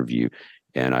this interview,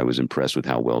 and I was impressed with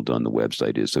how well done the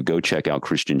website is. So go check out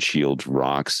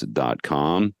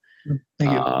ChristianShieldsRocks.com.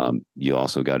 Thank you. You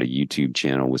also got a YouTube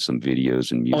channel with some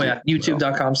videos and music. Oh yeah,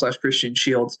 YouTube.com/Christian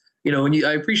Shields.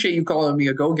 I appreciate you calling me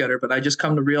a go-getter, but I just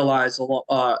come to realize it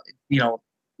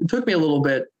took me a little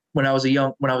bit when I was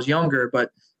younger,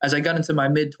 but as I got into my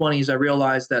mid-20s, I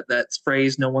realized that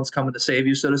phrase, "no one's coming to save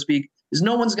you," so to speak, is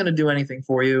no one's going to do anything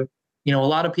for you. A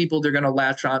lot of people, they're going to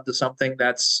latch on to something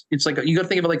it's like, you got to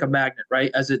think of it like a magnet, right?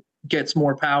 As it gets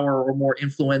more power or more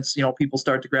influence, people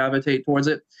start to gravitate towards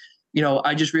it.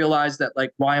 I just realized that,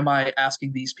 like, why am I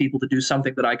asking these people to do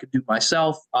something that I could do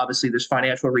myself? Obviously, there's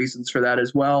financial reasons for that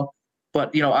as well.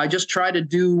 But, I just try to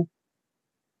do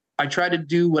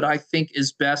what I think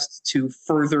is best to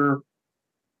further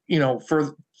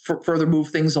move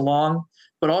things along.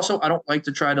 But also, I don't like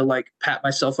to try to, like, pat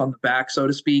myself on the back, so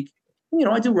to speak.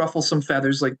 I do ruffle some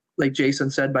feathers, like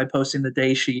Jason said, by posting the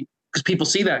day sheet, because people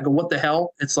see that and go, what the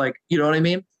hell? It's like, you know what I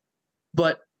mean?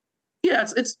 But yeah,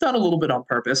 it's done a little bit on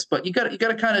purpose, but you got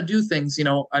to kind of do things,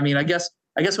 I mean, I guess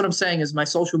what I'm saying is my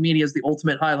social media is the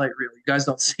ultimate highlight reel. You guys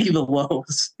don't see the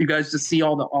lows. You guys just see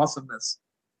all the awesomeness.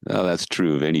 Well, that's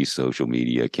true of any social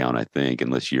media account, I think,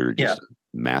 unless you're just a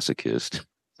masochist.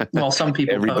 Well, some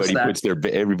people everybody post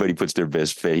that. Everybody puts their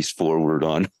best face forward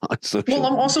on social Well,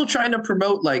 I'm media. also trying to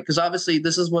promote, like, because obviously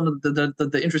this is one of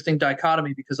the interesting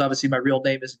dichotomy, because obviously my real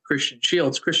name is Christian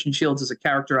Shields. Christian Shields is a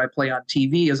character I play on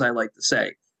TV, as I like to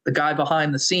say. The guy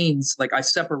behind the scenes, like, I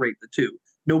separate the two.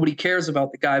 Nobody cares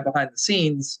about the guy behind the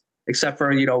scenes except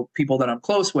for, people that I'm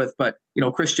close with. But,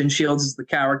 Christian Shields is the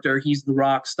character. He's the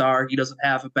rock star. He doesn't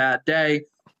have a bad day,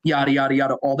 yada, yada,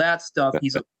 yada, all that stuff.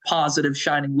 He's a positive,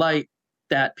 shining light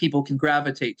that people can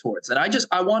gravitate towards. And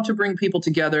I want to bring people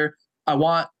together. I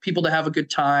want people to have a good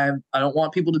time. I don't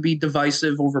want people to be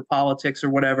divisive over politics or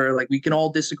whatever. Like, we can all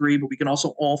disagree, but we can also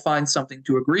all find something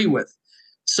to agree with.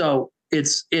 So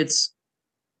it's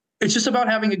just about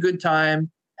having a good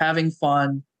time, having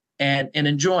fun, and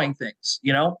enjoying things,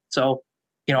 So,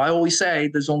 I always say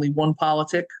there's only one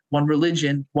politic, one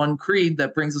religion, one creed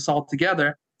that brings us all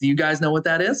together. Do you guys know what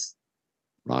that is?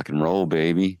 Rock and roll,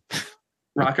 baby.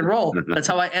 Rock and roll. That's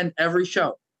how I end every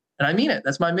show. And I mean it.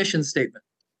 That's my mission statement.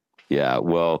 Yeah,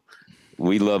 well,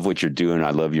 we love what you're doing.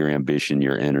 I love your ambition,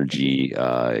 your energy,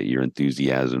 your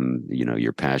enthusiasm,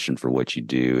 your passion for what you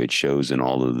do. It shows in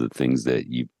all of the things that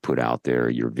you put out there,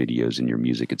 your videos and your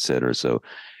music, et cetera. So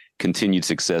continued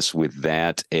success with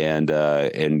that, and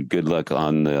good luck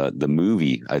on the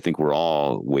movie. I think we're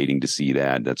all waiting to see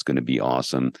that. That's going to be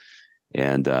awesome.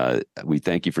 And we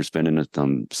thank you for spending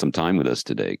some time with us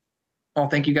today. Well,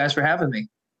 thank you guys for having me.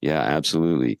 Yeah,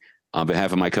 absolutely. On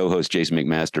behalf of my co-host, Jason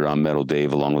McMaster, I'm Metal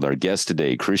Dave, along with our guest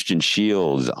today, Christian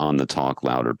Shields, on the Talk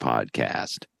Louder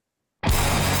podcast.